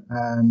feature,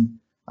 and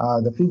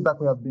the feedback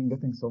we have been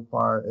getting so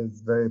far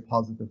is very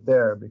positive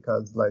there,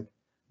 because like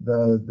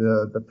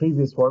the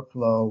previous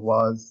workflow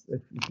was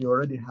if you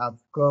already have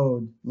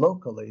code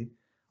locally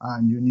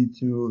and you need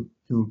to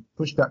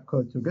push that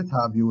code to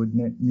GitHub, you would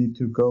need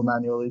to go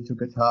manually to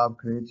GitHub,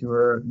 create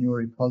your new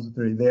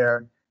repository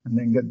there, and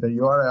then get the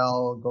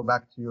URL, go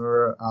back to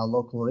your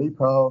local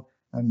repo,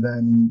 and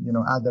then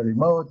add a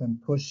remote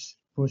and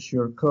push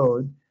your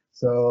code.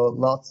 So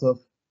lots of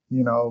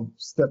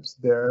steps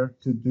there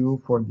to do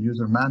for the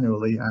user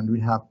manually, and we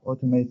have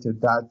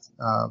automated that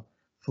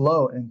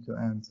flow end to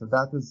end. So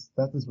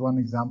that is one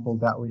example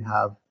that we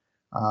have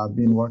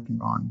been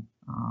working on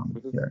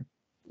here.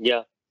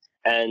 Yeah,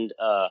 and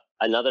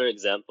another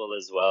example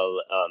as well,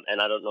 and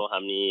I don't know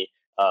how many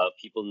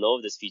people know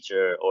of this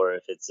feature, or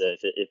if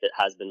it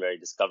has been very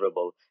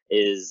discoverable,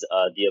 is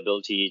the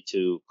ability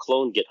to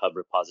clone GitHub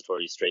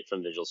repositories straight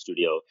from Visual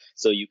Studio.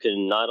 So you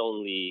can not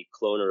only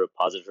clone a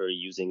repository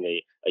using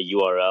a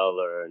URL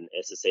or an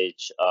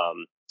SSH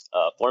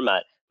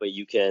format, but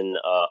you can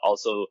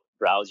also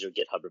browse your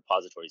GitHub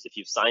repositories. If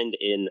you've signed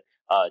in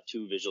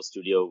to Visual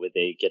Studio with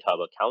a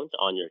GitHub account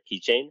on your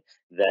keychain,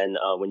 then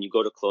when you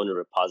go to clone a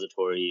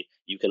repository,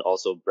 you can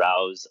also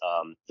browse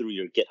through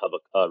your GitHub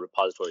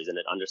repositories, and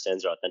it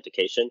understands your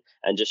authentication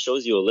and just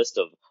shows you a list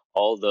of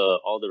all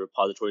the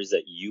repositories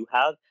that you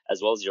have,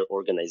 as well as your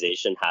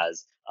organization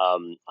has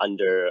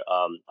under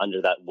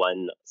that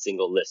one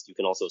single list. You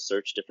can also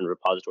search different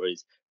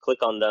repositories,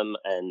 click on them,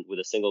 and with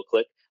a single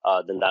click,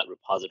 then that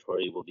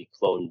repository will be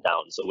cloned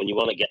down. So when you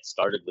want to get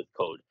started with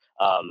code,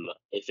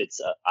 if it's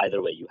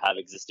either way, you have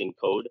existing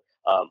code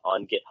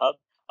on GitHub,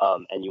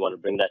 and you want to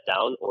bring that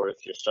down, or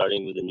if you're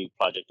starting with a new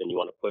project and you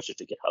want to push it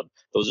to GitHub,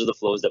 those are the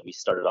flows that we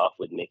started off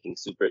with, making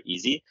super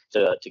easy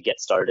to get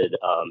started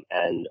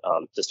and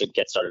just to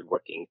get started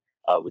working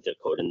with your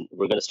code. And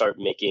we're going to start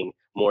making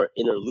more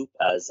inner loop,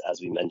 as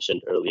we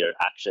mentioned earlier,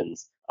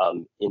 actions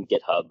in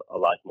GitHub a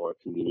lot more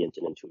convenient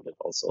and intuitive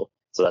also.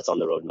 So that's on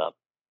the roadmap.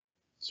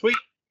 Sweet.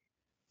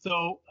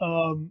 So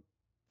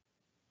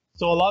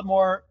so a lot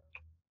more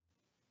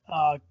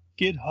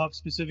GitHub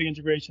specific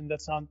integration.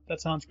 That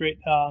sounds great.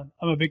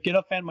 I'm a big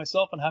GitHub fan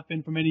myself and have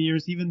been for many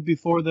years, even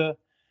before the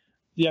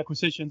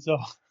acquisition. So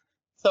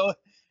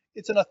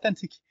it's an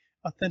authentic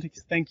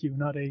thank you,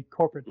 not a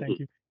corporate thank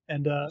you.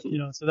 And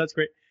so that's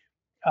great.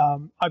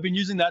 I've been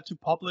using that to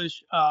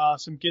publish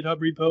some GitHub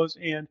repos,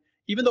 and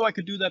even though I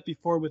could do that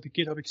before with the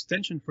GitHub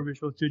extension for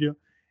Visual Studio,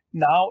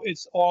 now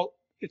it's all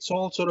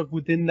sort of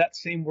within that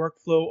same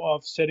workflow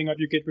of setting up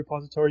your Git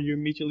repository. You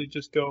immediately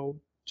just go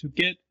to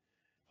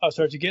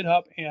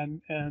GitHub,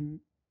 and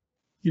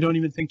you don't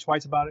even think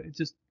twice about it. It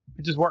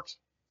just works.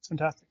 It's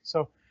fantastic.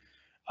 So,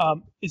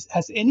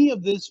 has any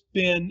of this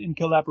been in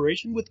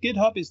collaboration with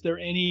GitHub? Is there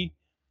any,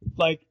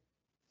 like,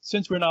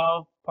 since we're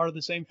now part of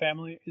the same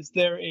family, is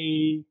there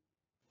a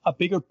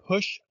bigger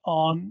push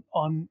on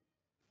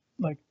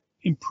like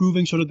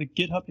improving sort of the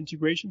GitHub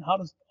integration? How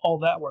does all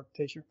that work,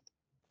 Taysser?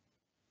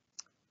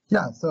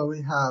 Yeah, so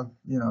we have,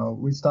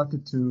 we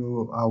started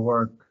to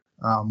work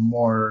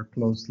more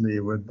closely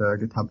with the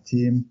GitHub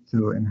team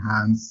to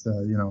enhance,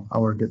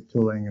 our Git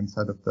tooling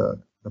inside of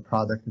the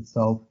product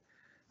itself.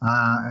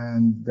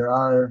 And there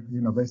are,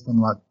 based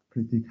on what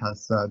Pratik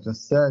has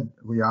just said,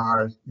 there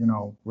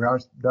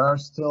are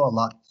still a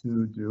lot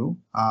to do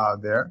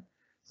there.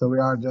 So we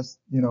are just,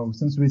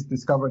 since we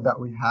discovered that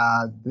we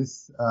had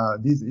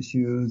these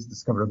issues,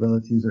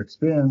 discoverability, user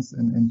experience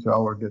into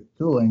our Git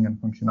tooling and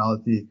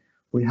functionality,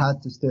 we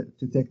had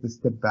to take the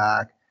step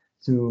back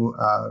to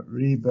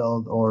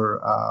rebuild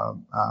or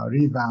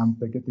revamp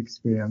the Git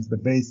experience, the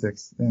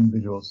basics in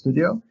Visual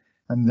Studio.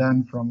 And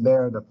then from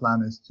there, the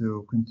plan is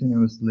to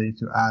continuously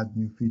to add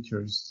new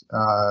features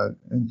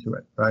into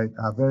it, right?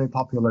 A very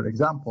popular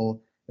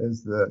example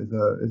is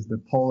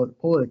the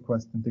pull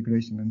request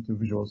integration into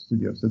Visual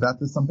Studio. So that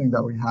is something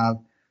that we have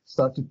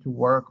started to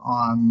work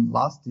on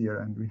last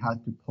year, and we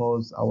had to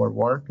pause our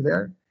work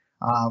there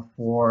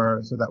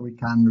so that we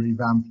can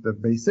revamp the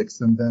basics,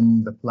 and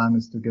then the plan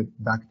is to get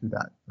back to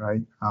that,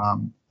 right?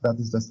 That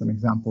is just an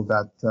example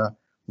that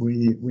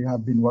we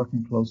have been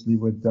working closely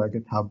with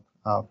GitHub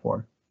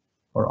for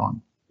or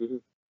on. Mm-hmm.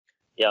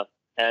 Yeah,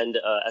 and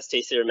as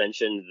Taysser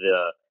mentioned,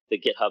 the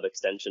GitHub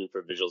extension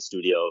for Visual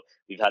Studio,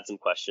 we've had some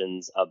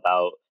questions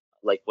about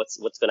like what's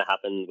going to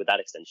happen with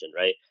that extension,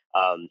 right?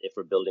 If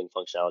we're building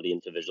functionality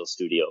into Visual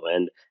Studio,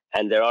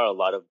 and there are a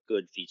lot of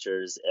good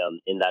features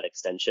in that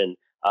extension.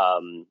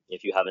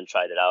 If you haven't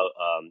tried it out,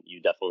 you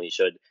definitely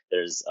should.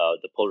 There's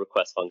the pull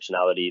request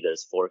functionality,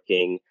 there's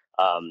forking,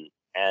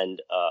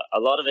 and a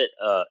lot of it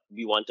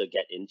we want to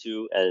get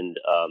into and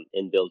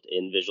built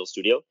in Visual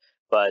Studio,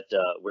 but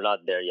we're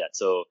not there yet.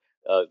 So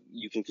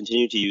you can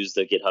continue to use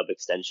the GitHub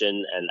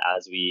extension, and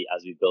as we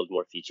build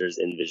more features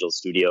in Visual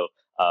Studio,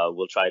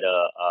 we'll try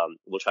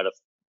to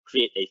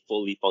create a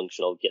fully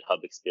functional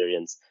GitHub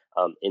experience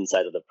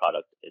inside of the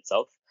product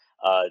itself.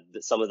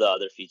 Some of the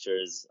other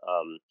features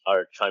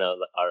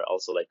are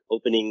also like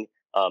opening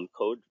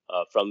code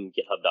from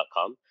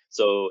GitHub.com.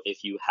 So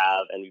if you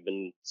have, and we've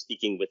been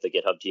speaking with the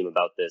GitHub team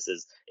about this,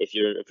 is if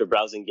you're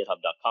browsing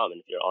GitHub.com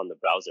and if you're on the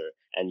browser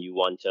and you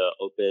want to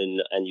open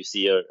and you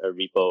see a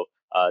repo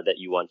that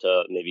you want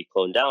to maybe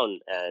clone down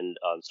and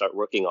start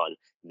working on,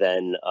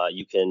 then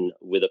you can,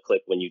 with a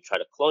click, when you try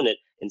to clone it,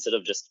 instead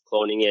of just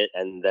cloning it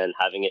and then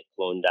having it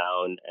clone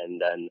down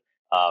and then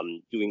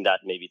doing that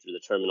maybe through the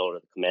terminal or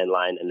the command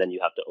line, and then you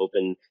have to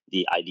open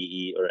the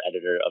IDE or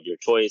editor of your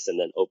choice and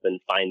then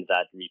find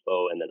that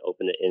repo and then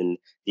open it in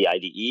the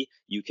IDE.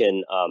 You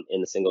can,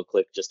 in a single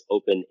click, just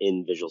open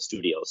in Visual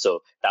Studio.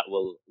 So that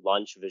will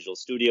launch Visual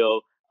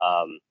Studio,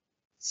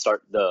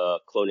 start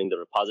cloning the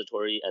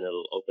repository, and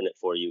it'll open it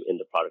for you in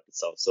the product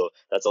itself. So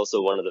that's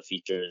also one of the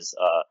features.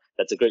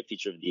 That's a great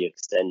feature of the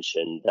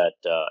extension that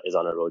is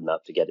on our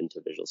roadmap to get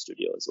into Visual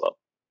Studio as well.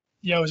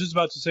 Yeah, I was just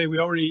about to say we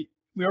already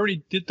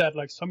did that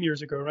like some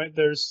years ago, right?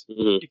 There's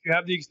if you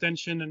have the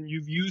extension and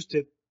you've used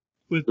it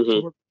with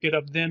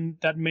GitHub, then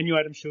that menu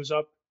item shows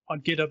up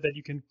on GitHub that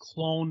you can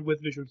clone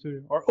with Visual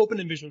Studio or open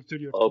in Visual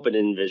Studio. Open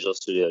in Visual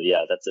Studio,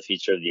 yeah, that's a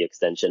feature of the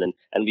extension,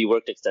 and we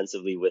worked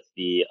extensively with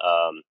the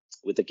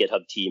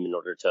GitHub team in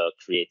order to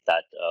create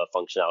that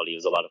functionality. It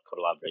was a lot of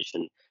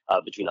collaboration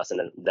between us and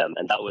them,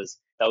 and that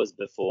was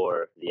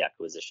before the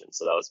acquisition,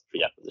 so that was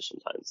pre-acquisition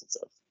times and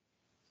stuff.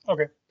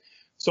 Okay,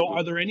 so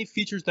are there any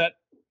features that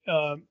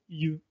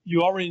you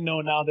already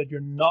know now that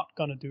you're not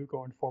gonna do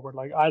going forward,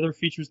 like either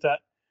features that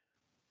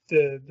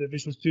the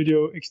Visual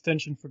Studio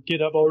extension for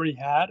GitHub already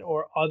had,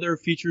 or other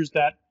features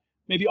that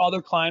maybe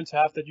other clients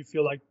have that you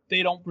feel like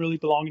they don't really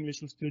belong in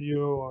Visual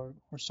Studio,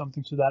 or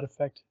something to that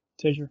effect?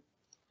 Taysser?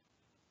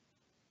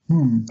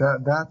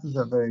 That is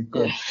a very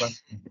good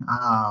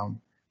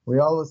question. We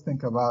always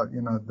think about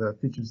the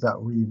features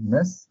that we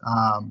miss.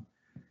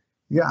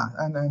 Yeah,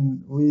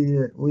 and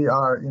we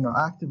are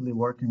actively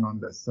working on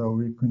this. So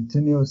we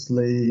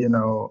continuously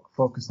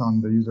focus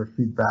on the user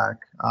feedback.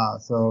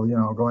 So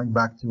going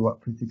back to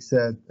what Pratik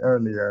said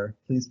earlier,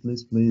 please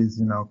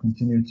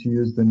continue to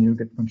use the new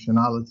Git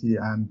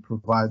functionality and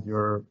provide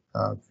your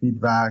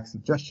feedback,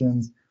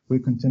 suggestions. We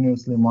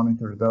continuously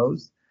monitor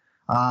those.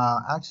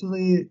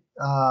 Actually,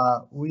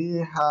 we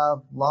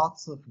have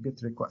lots of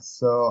Git requests.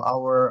 So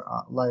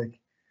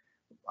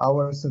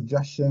our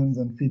suggestions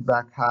and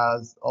feedback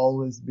has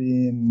always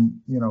been,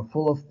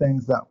 full of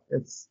things that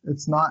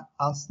it's not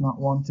us not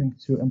wanting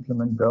to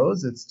implement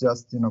those. It's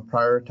just,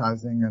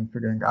 prioritizing and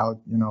figuring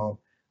out,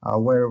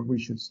 where we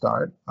should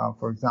start.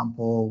 For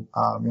example,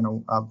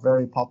 a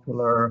very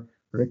popular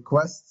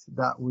request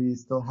that we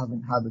still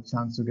haven't had the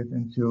chance to get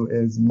into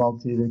is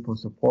multi-repo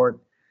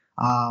support.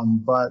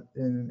 But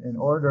in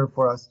order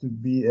for us to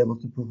be able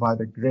to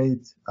provide a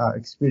great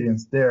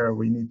experience there,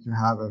 we need to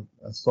have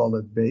a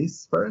solid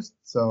base first.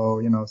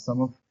 So,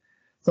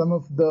 some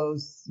of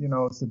those,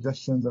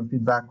 suggestions and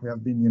feedback we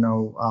have been,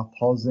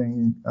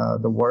 pausing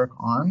the work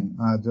on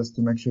just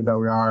to make sure that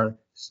we are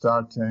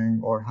starting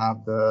or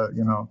have the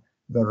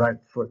right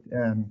foot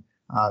in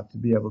to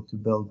be able to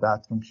build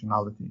that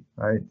functionality,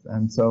 right?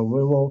 And so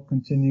we will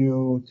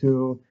continue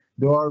to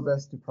do our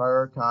best to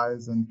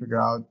prioritize and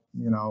figure out,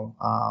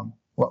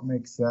 what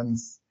makes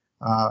sense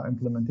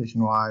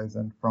implementation-wise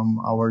and from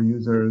our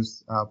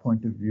users'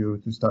 point of view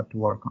to start to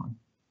work on.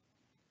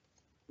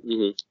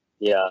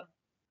 Yeah.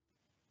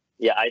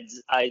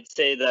 I'd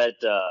say that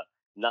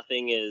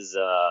nothing is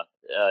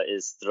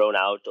thrown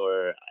out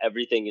or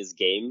everything is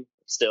game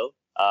still.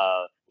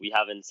 We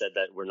haven't said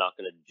that we're not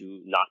going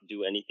to not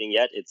do anything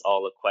yet. It's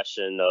all a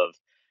question of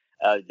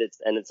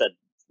it's a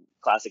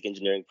classic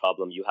engineering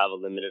problem. You have a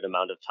limited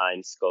amount of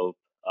time, scope,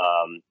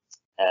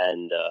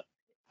 and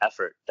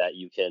effort that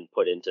you can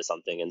put into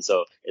something, and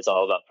so it's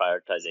all about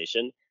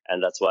prioritization.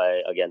 And that's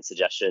why, again,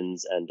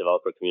 suggestions and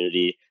developer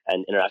community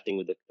and interacting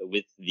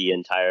with the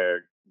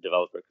entire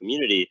developer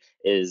community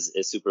is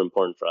super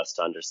important for us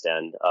to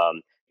understand,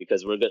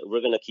 because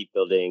we're gonna keep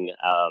building,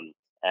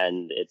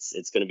 and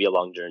it's gonna be a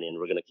long journey, and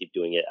we're gonna keep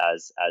doing it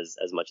as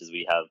much as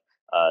we have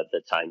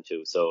the time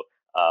to. So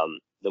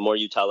the more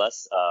you tell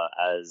us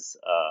as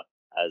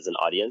an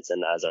audience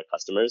and as our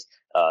customers,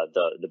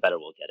 the better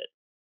we'll get it.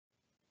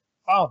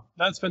 Wow,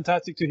 that's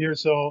fantastic to hear.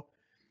 So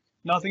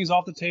nothing's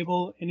off the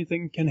table,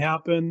 anything can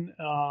happen.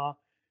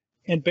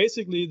 And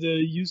basically the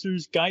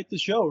users guide the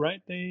show,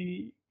 right?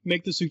 They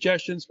make the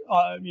suggestions,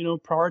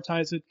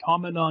 prioritize it,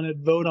 comment on it,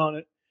 vote on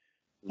it.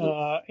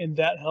 And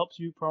that helps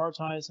you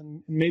prioritize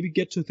and maybe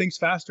get to things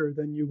faster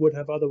than you would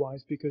have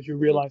otherwise, because you're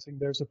realizing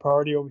there's a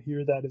priority over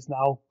here that is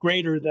now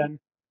greater than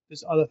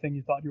this other thing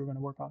you thought you were going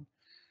to work on.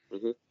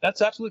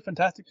 That's absolutely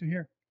fantastic to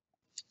hear.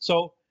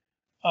 So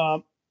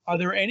are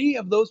there any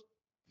of those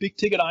big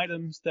ticket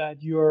items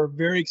that you're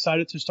very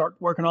excited to start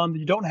working on?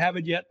 You don't have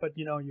it yet, but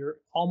you're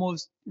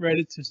almost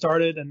ready to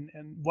start it. And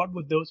what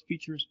would those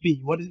features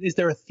be? Is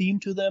there a theme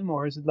to them,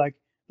 or is it like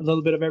a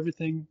little bit of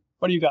everything?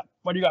 What do you got?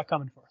 What do you got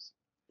coming for us?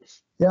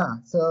 Yeah,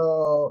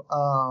 so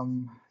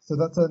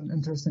that's an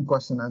interesting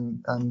question,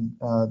 and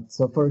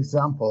so for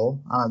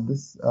example,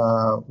 this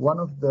one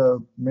of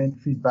the main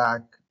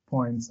feedback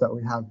points that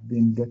we have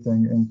been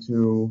getting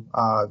into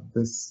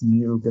this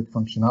new Git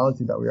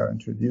functionality that we are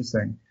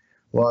introducing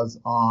was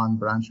on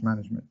branch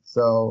management.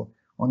 So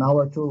on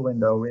our tool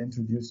window, we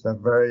introduced a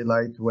very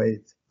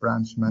lightweight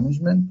branch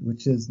management,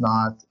 which is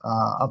not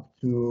up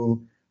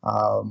to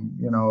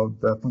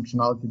the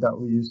functionality that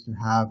we used to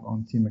have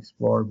on Team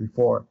Explorer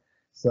before.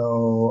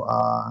 So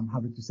I'm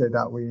happy to say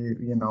that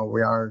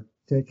we are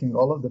taking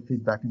all of the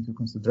feedback into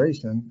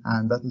consideration,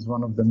 and that is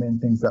one of the main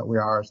things that we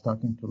are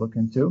starting to look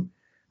into.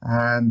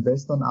 And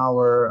based on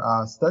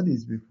our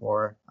studies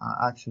before,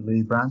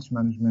 actually branch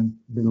management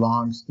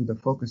belongs to the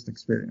focused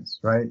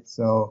experience, right?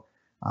 So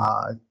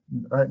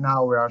right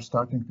now we are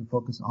starting to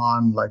focus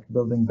on like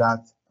building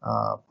that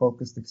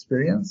focused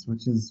experience,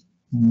 which is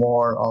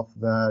more of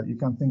you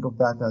can think of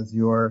that as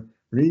your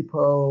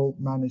repo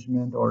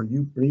management or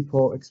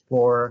repo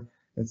explorer.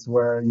 It's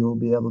where you'll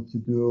be able to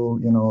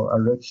do,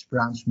 a rich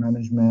branch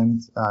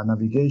management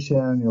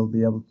navigation. You'll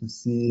be able to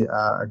see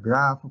a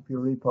graph of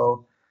your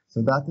repo.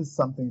 So that is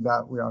something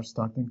that we are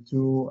starting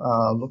to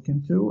look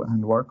into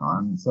and work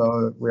on.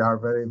 So we are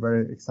very,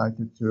 very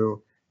excited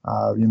to,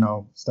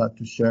 start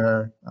to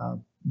share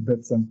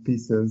bits and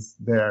pieces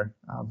there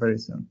very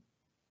soon.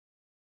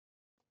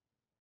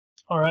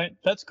 All right,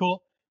 that's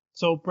cool.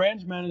 So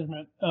branch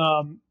management.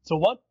 So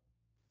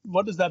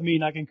what does that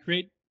mean? I can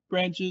create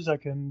branches. I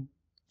can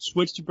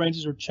switch to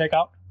branches or check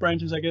out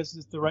branches, I guess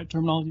is the right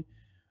terminology.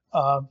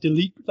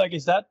 Delete, like,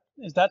 is that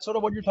sort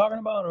of what you're talking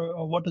about,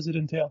 or what does it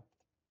entail?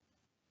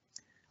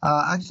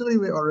 Actually,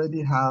 we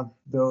already have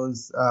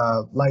those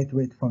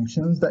lightweight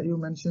functions that you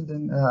mentioned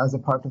as a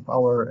part of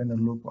our inner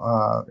loop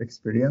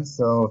experience.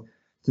 So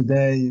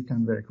today you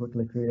can very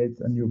quickly create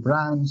a new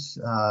branch.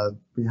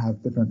 We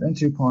have different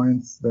entry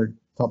points. The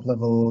top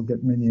level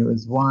Git menu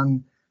is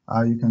one.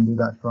 You can do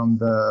that from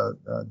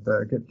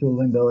the Git tool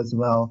window as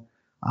well.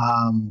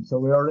 So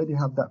we already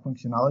have that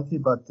functionality,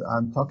 but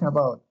I'm talking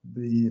about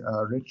the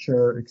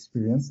richer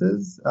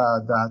experiences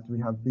that we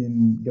have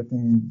been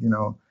getting,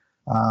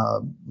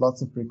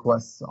 lots of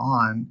requests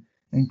on,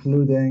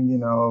 including,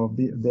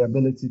 the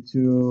ability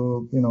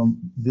to,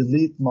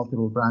 delete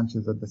multiple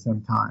branches at the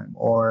same time,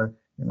 or,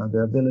 the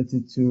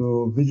ability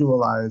to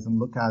visualize and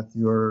look at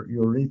your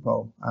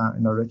repo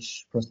in a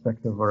rich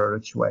perspective or a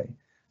rich way.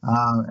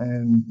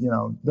 And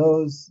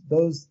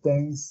those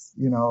things,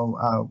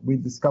 we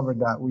discovered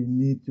that we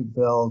need to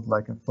build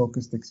like a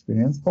focused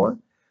experience for.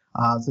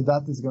 So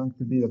that is going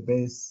to be the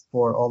base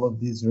for all of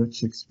these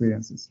rich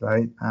experiences,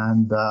 right?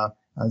 And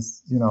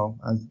as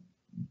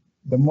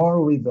the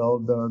more we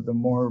build, the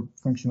more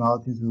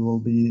functionalities we will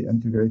be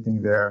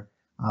integrating there,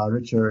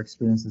 richer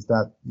experiences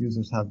that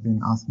users have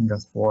been asking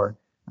us for.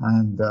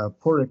 And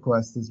pull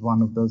request is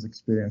one of those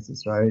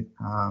experiences, right?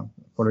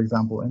 For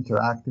example,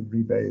 interactive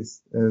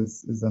rebase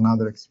is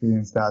another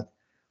experience that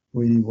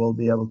we will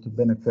be able to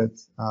benefit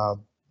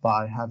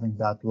by having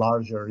that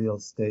larger real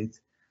estate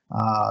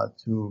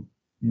to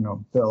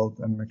build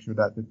and make sure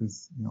that it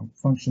is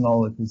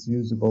functional, it is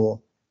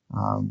usable.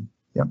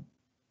 Yeah.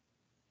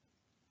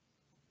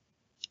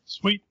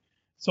 Sweet.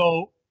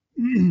 So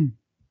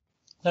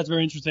that's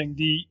very interesting.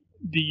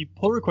 The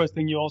pull request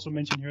thing you also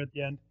mentioned here at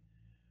the end.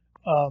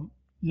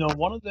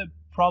 One of the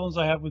problems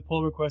I have with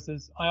pull requests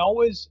is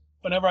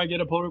whenever I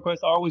get a pull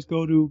request, I always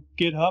go to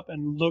GitHub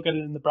and look at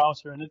it in the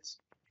browser, and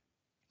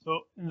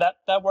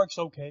that works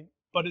okay,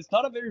 but it's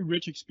not a very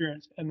rich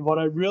experience. And what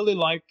I really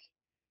like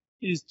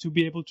is to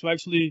be able to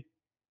actually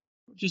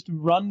just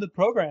run the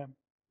program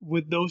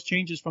with those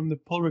changes from the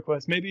pull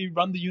request. Maybe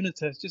run the unit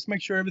test, just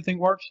make sure everything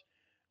works.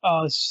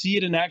 See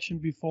it in action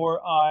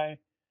before I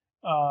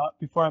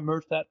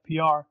merge that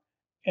PR.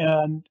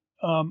 And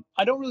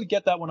I don't really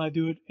get that when I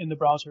do it in the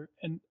browser.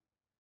 And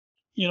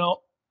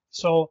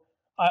so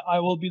I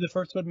will be the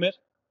first to admit,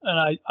 and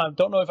I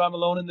don't know if I'm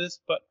alone in this,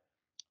 but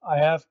I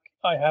have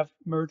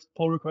merged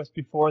pull requests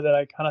before that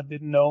I kind of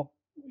didn't know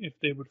if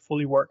they would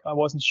fully work. I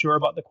wasn't sure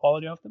about the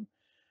quality of them.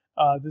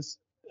 This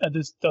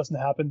doesn't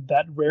happen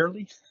that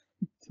rarely,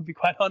 to be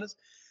quite honest.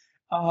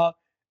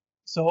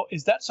 So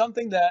is that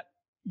something that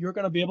you're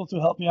going to be able to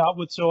help me out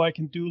with, so I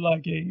can do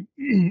like a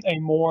a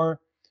more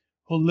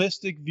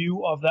holistic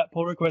view of that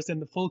pull request in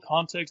the full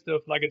context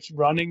of like it's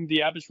running,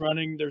 the app is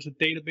running, there's a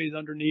database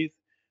underneath,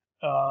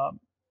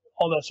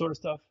 all that sort of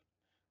stuff?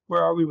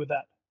 Where are we with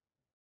that?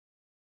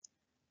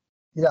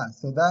 Yeah,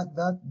 so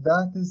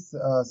that is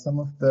some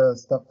of the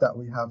stuff that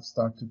we have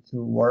started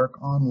to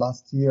work on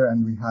last year,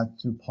 and we had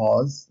to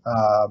pause.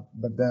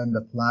 But then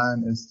the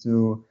plan is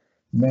to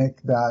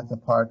make that a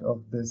part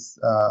of this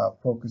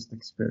focused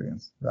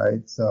experience,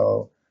 right?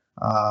 So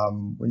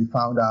we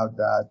found out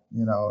that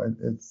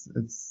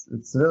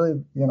it's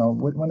really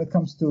when it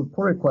comes to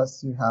pull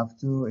requests, you have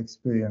two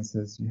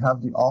experiences. You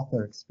have the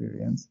author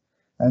experience,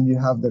 and you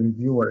have the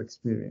reviewer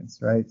experience,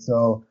 right?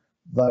 So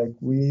like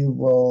we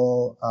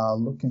will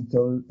look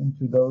into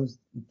those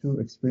two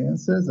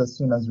experiences as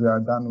soon as we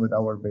are done with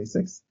our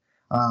basics.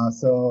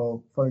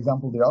 So for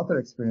example, the author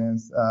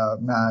experience,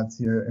 Mads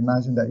here,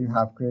 imagine that you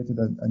have created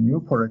a new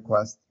pull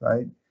request,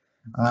 right?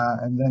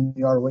 And then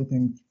you are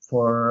waiting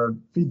for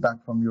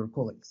feedback from your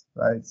colleagues,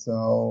 right?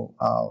 So,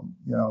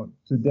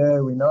 today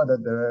we know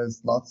that there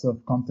is lots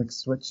of context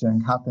switching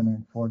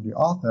happening for the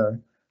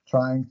author,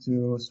 trying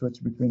to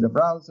switch between the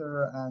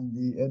browser and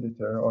the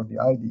editor or the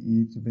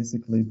IDE to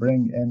basically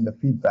bring in the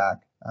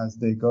feedback as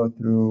they go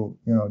through,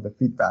 the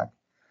feedback.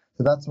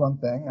 So that's one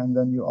thing. And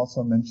then you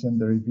also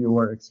mentioned the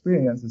reviewer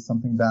experience is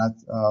something that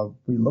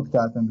we looked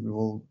at and we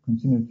will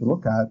continue to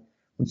look at,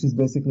 which is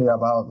basically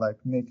about like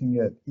making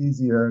it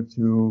easier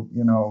to,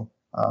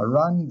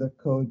 run the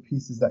code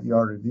pieces that you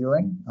are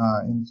reviewing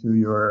into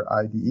your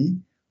IDE,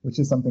 which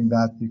is something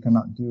that you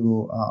cannot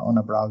do on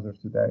a browser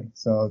today.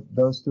 So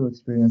those two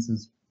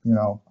experiences,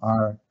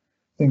 are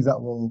things that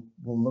we'll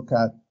look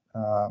at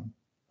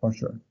for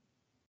sure.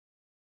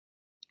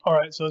 All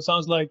right, so it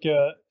sounds like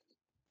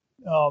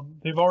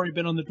they've already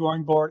been on the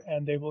drawing board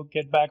and they will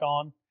get back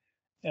on,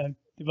 and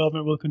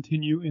development will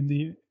continue in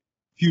the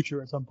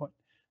future at some point.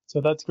 So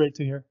that's great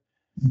to hear.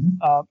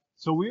 Mm-hmm.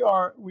 So we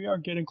are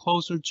getting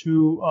closer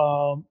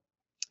to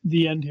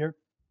the end here.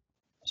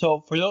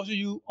 So for those of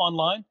you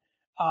online,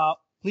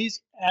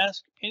 please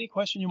ask any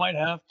question you might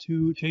have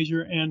to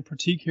Taysser and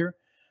Pratik here.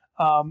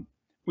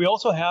 We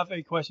also have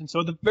a question.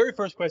 So the very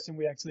first question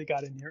we actually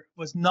got in here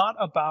was not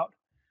about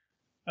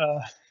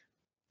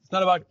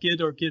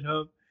Git or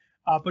GitHub,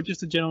 but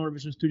just a general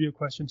Visual Studio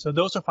question. So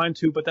those are fine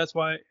too, but that's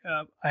why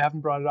I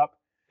haven't brought it up.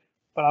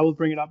 But I will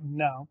bring it up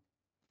now,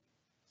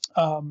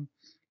 and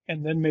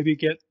then maybe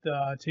get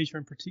Taysser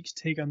and Pratik's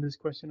take on this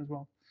question as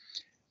well.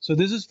 So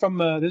this is from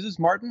this is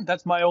Martin.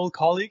 That's my old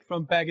colleague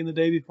from back in the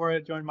day before I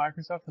joined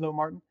Microsoft. Hello,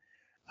 Martin.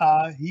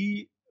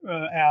 He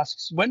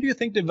asks, when do you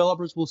think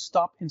developers will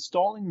stop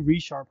installing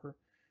ReSharper?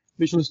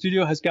 Visual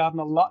Studio has gotten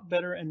a lot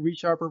better, and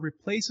ReSharper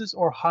replaces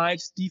or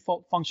hides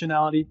default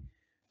functionality.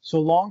 So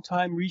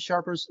long-time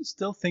ReSharpers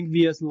still think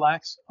VS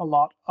lacks a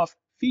lot of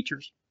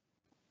features.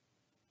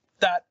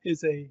 That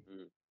is a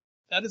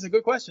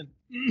good question.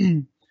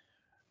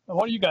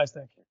 What do you guys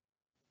think?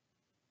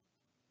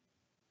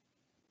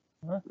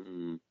 Huh?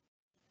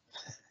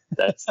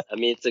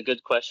 It's a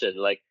good question.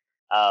 Like,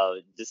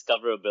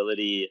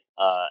 discoverability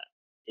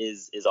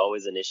is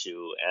always an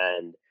issue,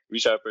 and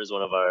ReSharper is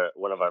one of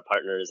our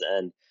partners,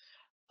 and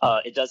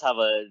it does have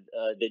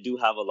they do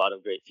have a lot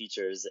of great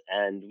features,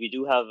 and we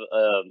do have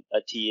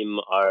a team,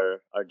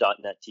 our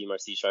 .NET team, our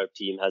C#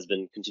 team has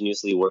been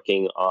continuously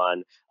working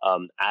on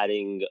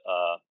adding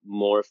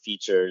more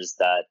features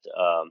that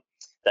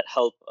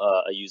help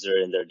a user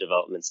in their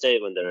development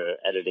state when they're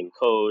editing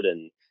code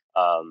and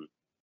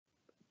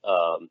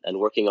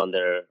working on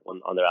their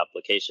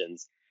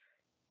applications.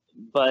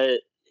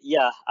 But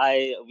yeah,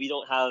 we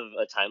don't have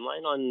a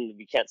timeline on.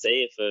 We can't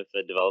say if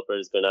a developer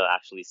is going to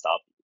actually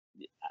stop.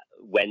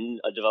 When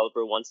a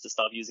developer wants to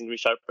stop using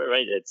ReSharper,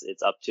 right?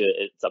 It's up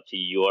to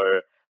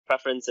your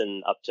preference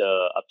and up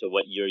to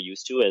what you're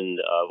used to and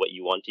what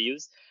you want to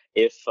use.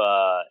 If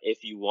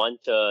you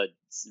want to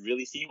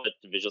really see what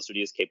Visual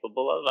Studio is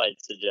capable of,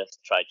 I'd suggest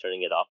try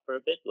turning it off for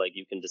a bit. Like,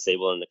 you can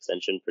disable an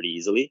extension pretty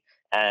easily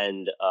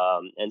and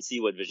see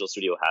what Visual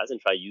Studio has, and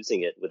try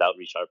using it without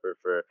ReSharper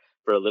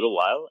for a little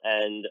while,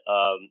 and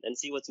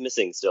see what's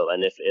missing still,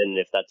 and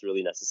if that's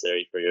really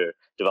necessary for your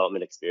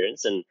development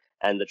experience,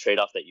 and the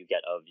trade-off that you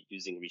get of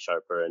using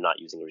ReSharper and not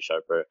using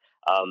ReSharper.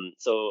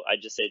 So I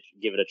just say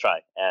give it a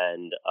try,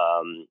 and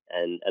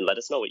let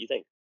us know what you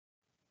think.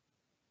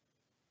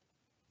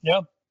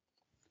 Yeah,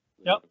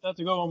 that's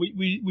a good one.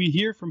 We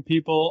hear from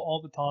people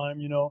all the time,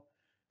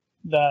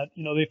 that,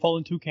 they fall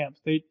in two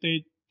camps.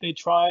 They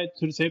try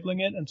to disabling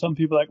it, and some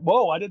people are like,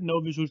 whoa, I didn't know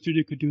Visual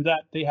Studio could do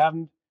that. They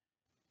haven't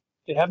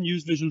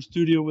used Visual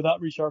Studio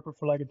without ReSharper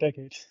for like a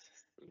decade.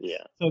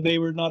 Yeah. So they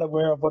were not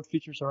aware of what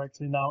features are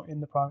actually now in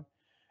the product.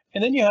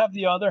 And then you have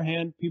the other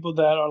hand, people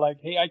that are like,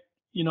 hey, I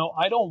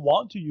don't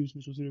want to use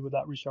Visual Studio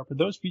without ReSharper.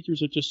 Those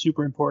features are just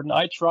super important.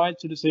 I tried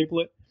to disable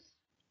it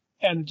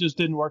and it just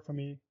didn't work for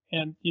me.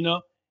 And,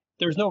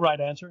 there's no right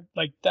answer.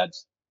 Like,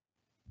 that's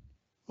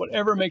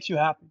whatever makes you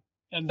happy.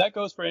 And that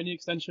goes for any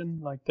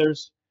extension. Like,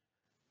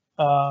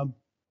 I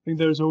think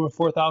there's over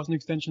 4,000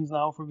 extensions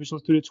now for Visual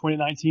Studio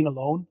 2019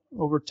 alone,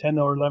 over 10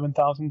 or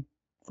 11,000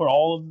 for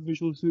all of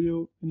Visual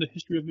Studio in the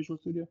history of Visual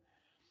Studio.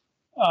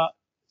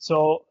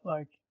 So,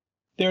 like,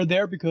 they're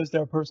there because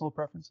they're personal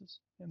preferences.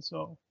 And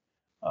so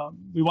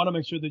we want to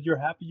make sure that you're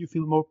happy, you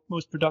feel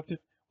most productive.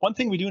 One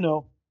thing we do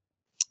know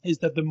is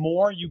that the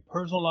more you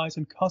personalize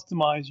and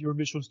customize your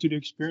Visual Studio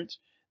experience,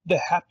 the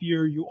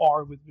happier you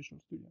are with Visual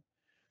Studio.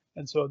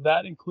 And so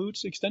that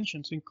includes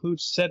extensions,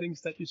 includes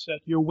settings that you set,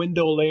 your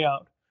window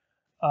layout,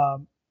 a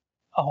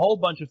whole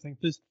bunch of things.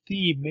 This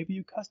theme, maybe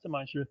you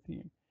customize your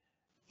theme.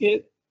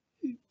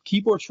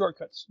 Keyboard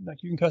shortcuts,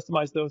 like you can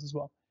customize those as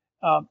well.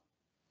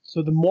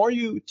 So the more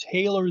you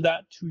tailor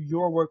that to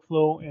your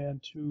workflow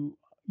and to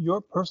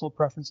your personal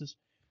preferences,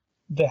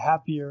 the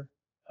happier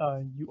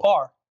you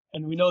are.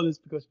 And we know this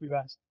because we've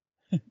asked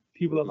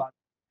people a lot.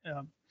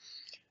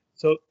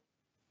 So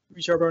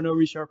ReSharper or no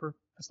ReSharper,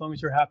 as long as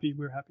you're happy,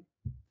 we're happy.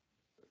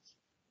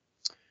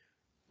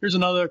 Here's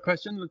another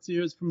question. Let's see.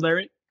 Here's from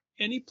Larry.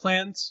 Any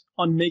plans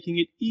on making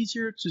it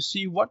easier to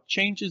see what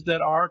changes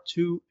that are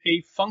to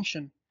a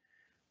function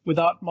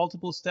without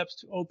multiple steps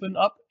to open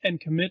up and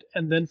commit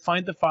and then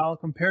find the file,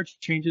 compare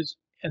changes,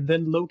 and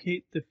then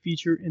locate the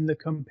feature in the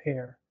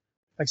compare?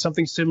 Like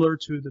something similar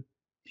to the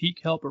peak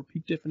help or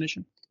peak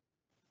definition?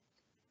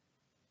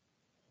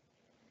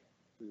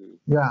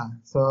 Yeah,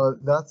 so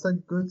that's a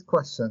good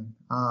question.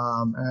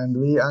 And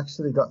we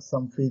actually got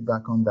some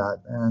feedback on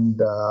that.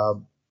 And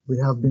we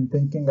have been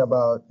thinking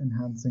about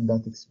enhancing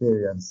that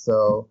experience.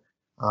 So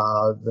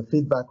the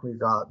feedback we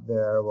got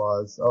there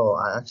was,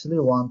 I actually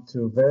want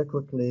to very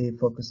quickly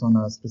focus on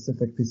a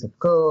specific piece of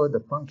code,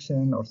 a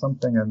function or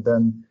something, and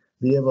then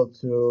be able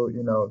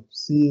to,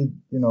 see,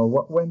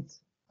 what went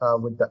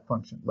with that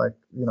function. Like,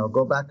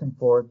 go back and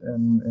forth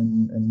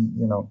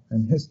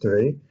in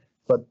history,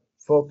 but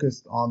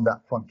focused on that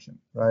function,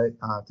 right?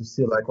 To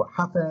see like what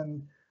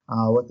happened,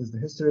 what is the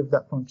history of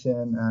that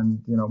function,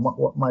 and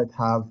what might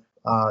have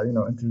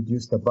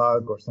introduced a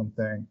bug or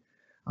something.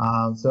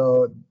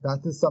 So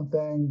that is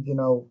something we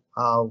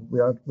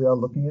are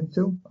looking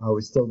into.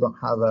 We still don't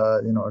have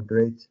a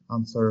great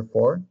answer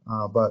for,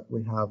 but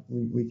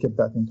we keep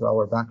that into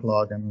our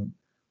backlog, and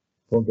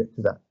we'll get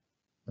to that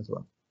as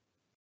well.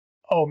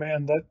 Oh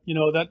man, that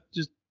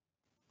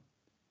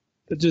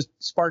just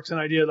sparks an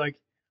idea. Like,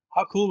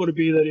 how cool would it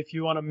be that if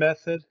you want a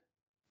method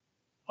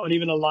on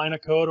even a line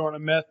of code or on a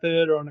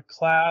method or on a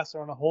class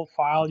or on a whole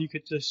file, you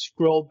could just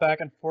scroll back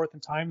and forth in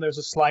time. There's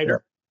a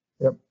slider.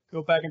 Yep.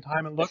 Go back in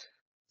time and look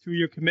through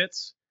your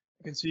commits.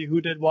 You can see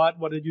who did what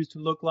it used to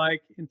look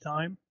like in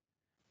time.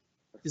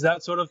 Is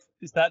that sort of,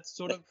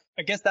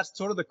 I guess that's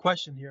sort of the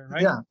question here,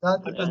 right? Yeah.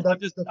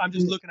 I'm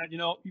just looking at,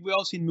 we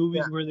all seen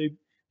movies where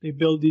they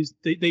build these,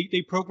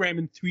 they program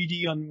in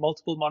 3D on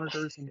multiple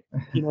monitors and,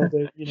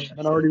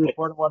 Minority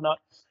Report and whatnot.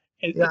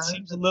 It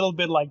seems a little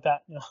bit like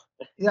that.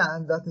 Yeah,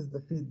 and that is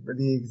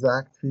the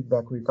exact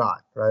feedback we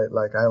got, right?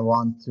 Like, I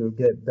want to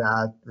get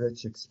that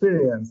rich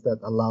experience that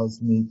allows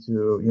me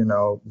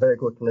to, very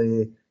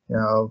quickly,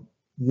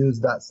 use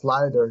that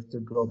slider to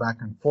go back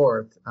and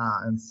forth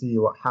and see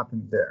what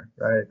happened there,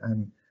 right?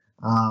 And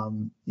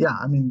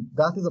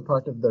that is a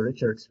part of the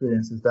richer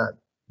experiences that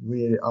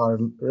we are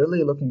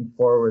really looking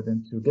forward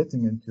into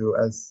getting into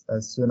as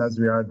soon as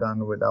we are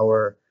done with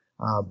our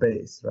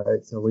base,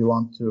 right? So we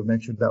want to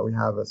make sure that we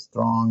have a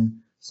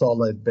strong,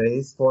 solid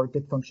base for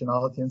Git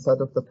functionality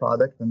inside of the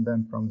product, and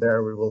then from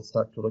there we will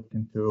start to look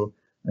into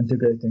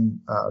integrating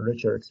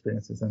richer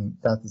experiences, and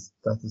that is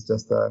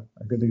just a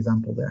good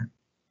example there.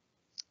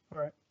 All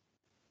right.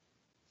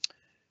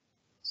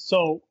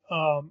 So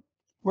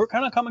we're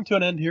kind of coming to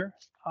an end here.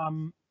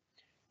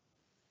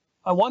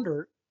 I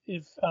wonder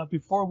if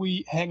before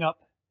we hang up,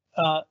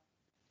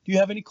 do you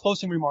have any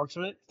closing remarks?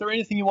 Is there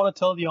anything you want to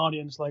tell the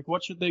audience? Like,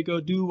 what should they go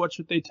do? What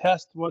should they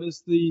test? What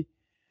is the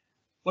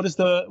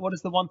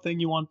one thing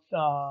you want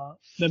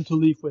them to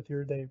leave with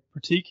here, Dave?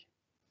 Pratik?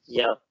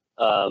 Yeah,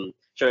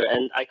 sure.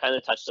 And I kind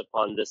of touched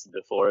upon this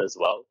before as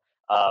well.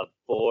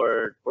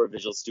 For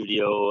Visual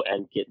Studio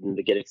and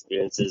the Git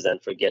experiences,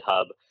 and for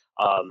GitHub,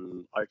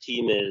 our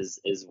team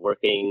is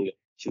working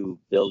to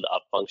build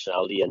up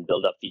functionality and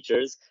build up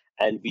features.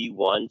 And we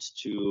want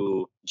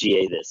to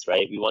GA this,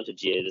 right? We want to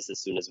GA this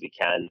as soon as we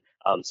can,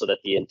 so that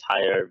the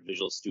entire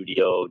Visual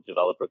Studio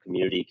developer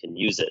community can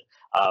use it.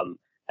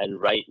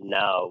 And right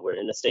now, we're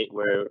in a state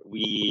where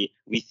we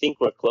think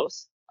we're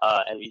close,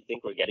 and we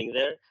think we're getting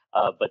there,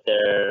 but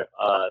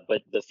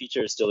the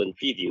feature is still in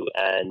preview,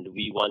 and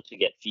we want to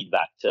get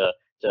feedback to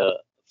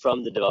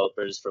from the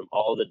developers, from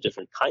all the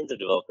different kinds of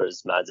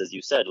developers. Mads, as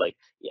you said, like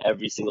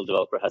every single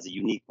developer has a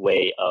unique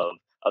way of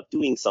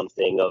doing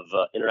something, of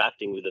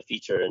interacting with a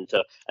feature,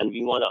 and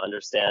we want to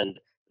understand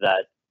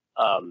that.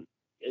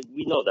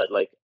 We know that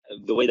like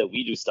the way that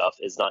we do stuff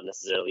is not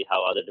necessarily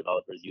how other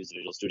developers use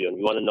Visual Studio, and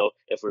we want to know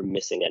if we're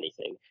missing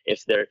anything,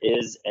 if there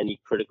is any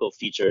critical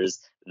features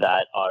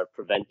that are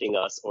preventing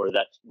us, or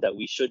that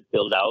we should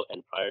build out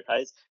and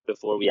prioritize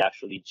before we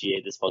actually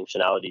GA this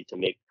functionality to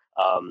make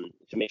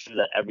sure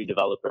that every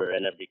developer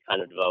and every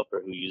kind of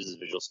developer who uses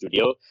Visual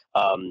Studio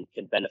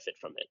can benefit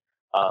from it.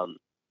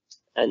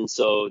 And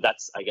so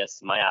that's, I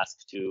guess, my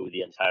ask to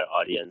the entire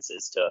audience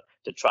is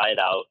to try it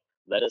out.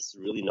 Let us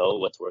really know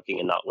what's working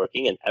and not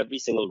working. And every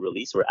single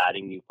release, we're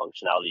adding new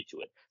functionality to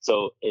it.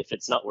 So if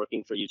it's not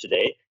working for you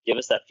today, give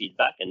us that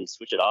feedback and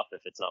switch it off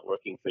if it's not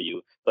working for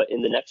you. But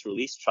in the next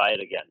release, try it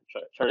again.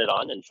 Turn it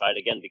on and try it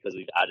again, because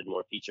we've added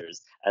more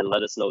features. And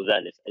let us know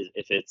then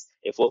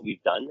if what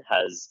we've done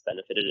has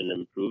benefited and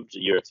improved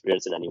your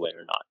experience in any way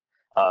or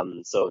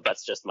not. So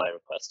that's just my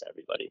request to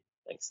everybody.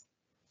 Thanks.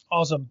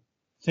 Awesome.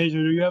 Taysser,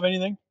 do you have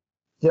anything?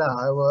 Yeah,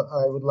 I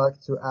would like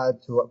to add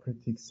to what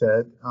Pratik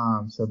said.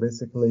 So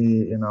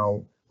basically,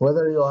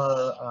 whether you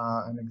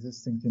are an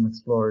existing Team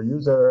Explorer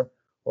user,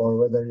 or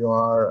whether you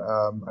are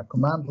a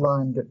command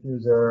line Git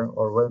user,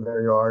 or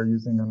whether you are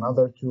using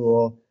another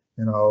tool,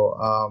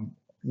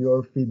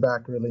 your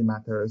feedback really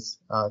matters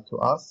to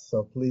us.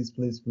 So please,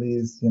 try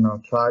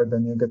the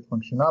new Git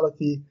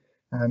functionality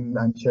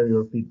and share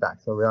your feedback.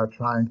 So we are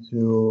trying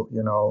to,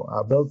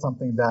 build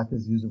something that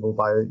is usable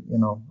by,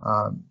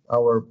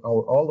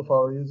 all of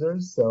our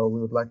users. So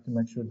we would like to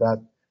make sure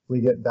that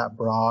we get that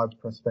broad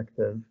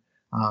perspective.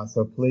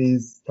 So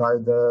please try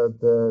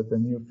the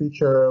new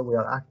feature. We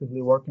are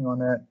actively working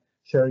on it.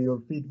 Share your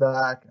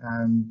feedback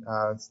and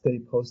stay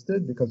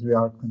posted, because we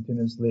are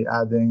continuously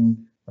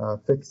adding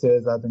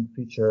fixes, adding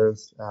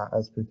features,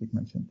 as Pratik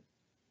mentioned.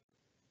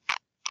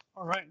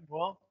 All right.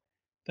 Well,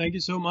 thank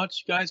you so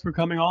much, guys, for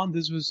coming on.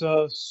 This was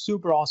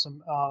super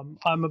awesome.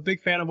 I'm a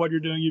big fan of what you're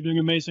doing. You're doing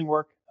amazing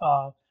work.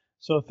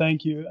 So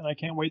thank you. And I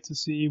can't wait to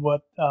see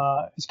what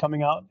is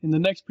coming out in the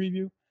next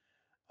preview.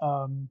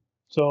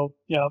 So,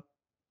 yeah.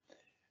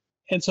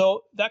 And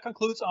so that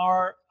concludes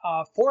our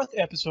fourth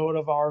episode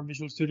of our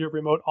Visual Studio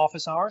Remote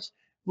Office Hours.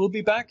 We'll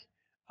be back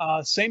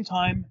same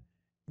time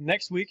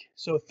next week.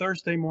 So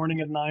Thursday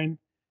morning at 9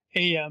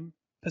 a.m.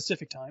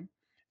 Pacific time.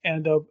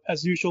 And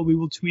as usual, we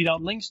will tweet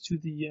out links to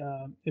the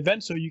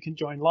event so you can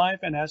join live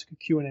and ask a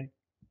Q&A.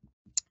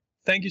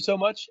 Thank you so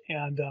much,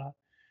 and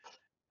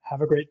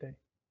have a great day.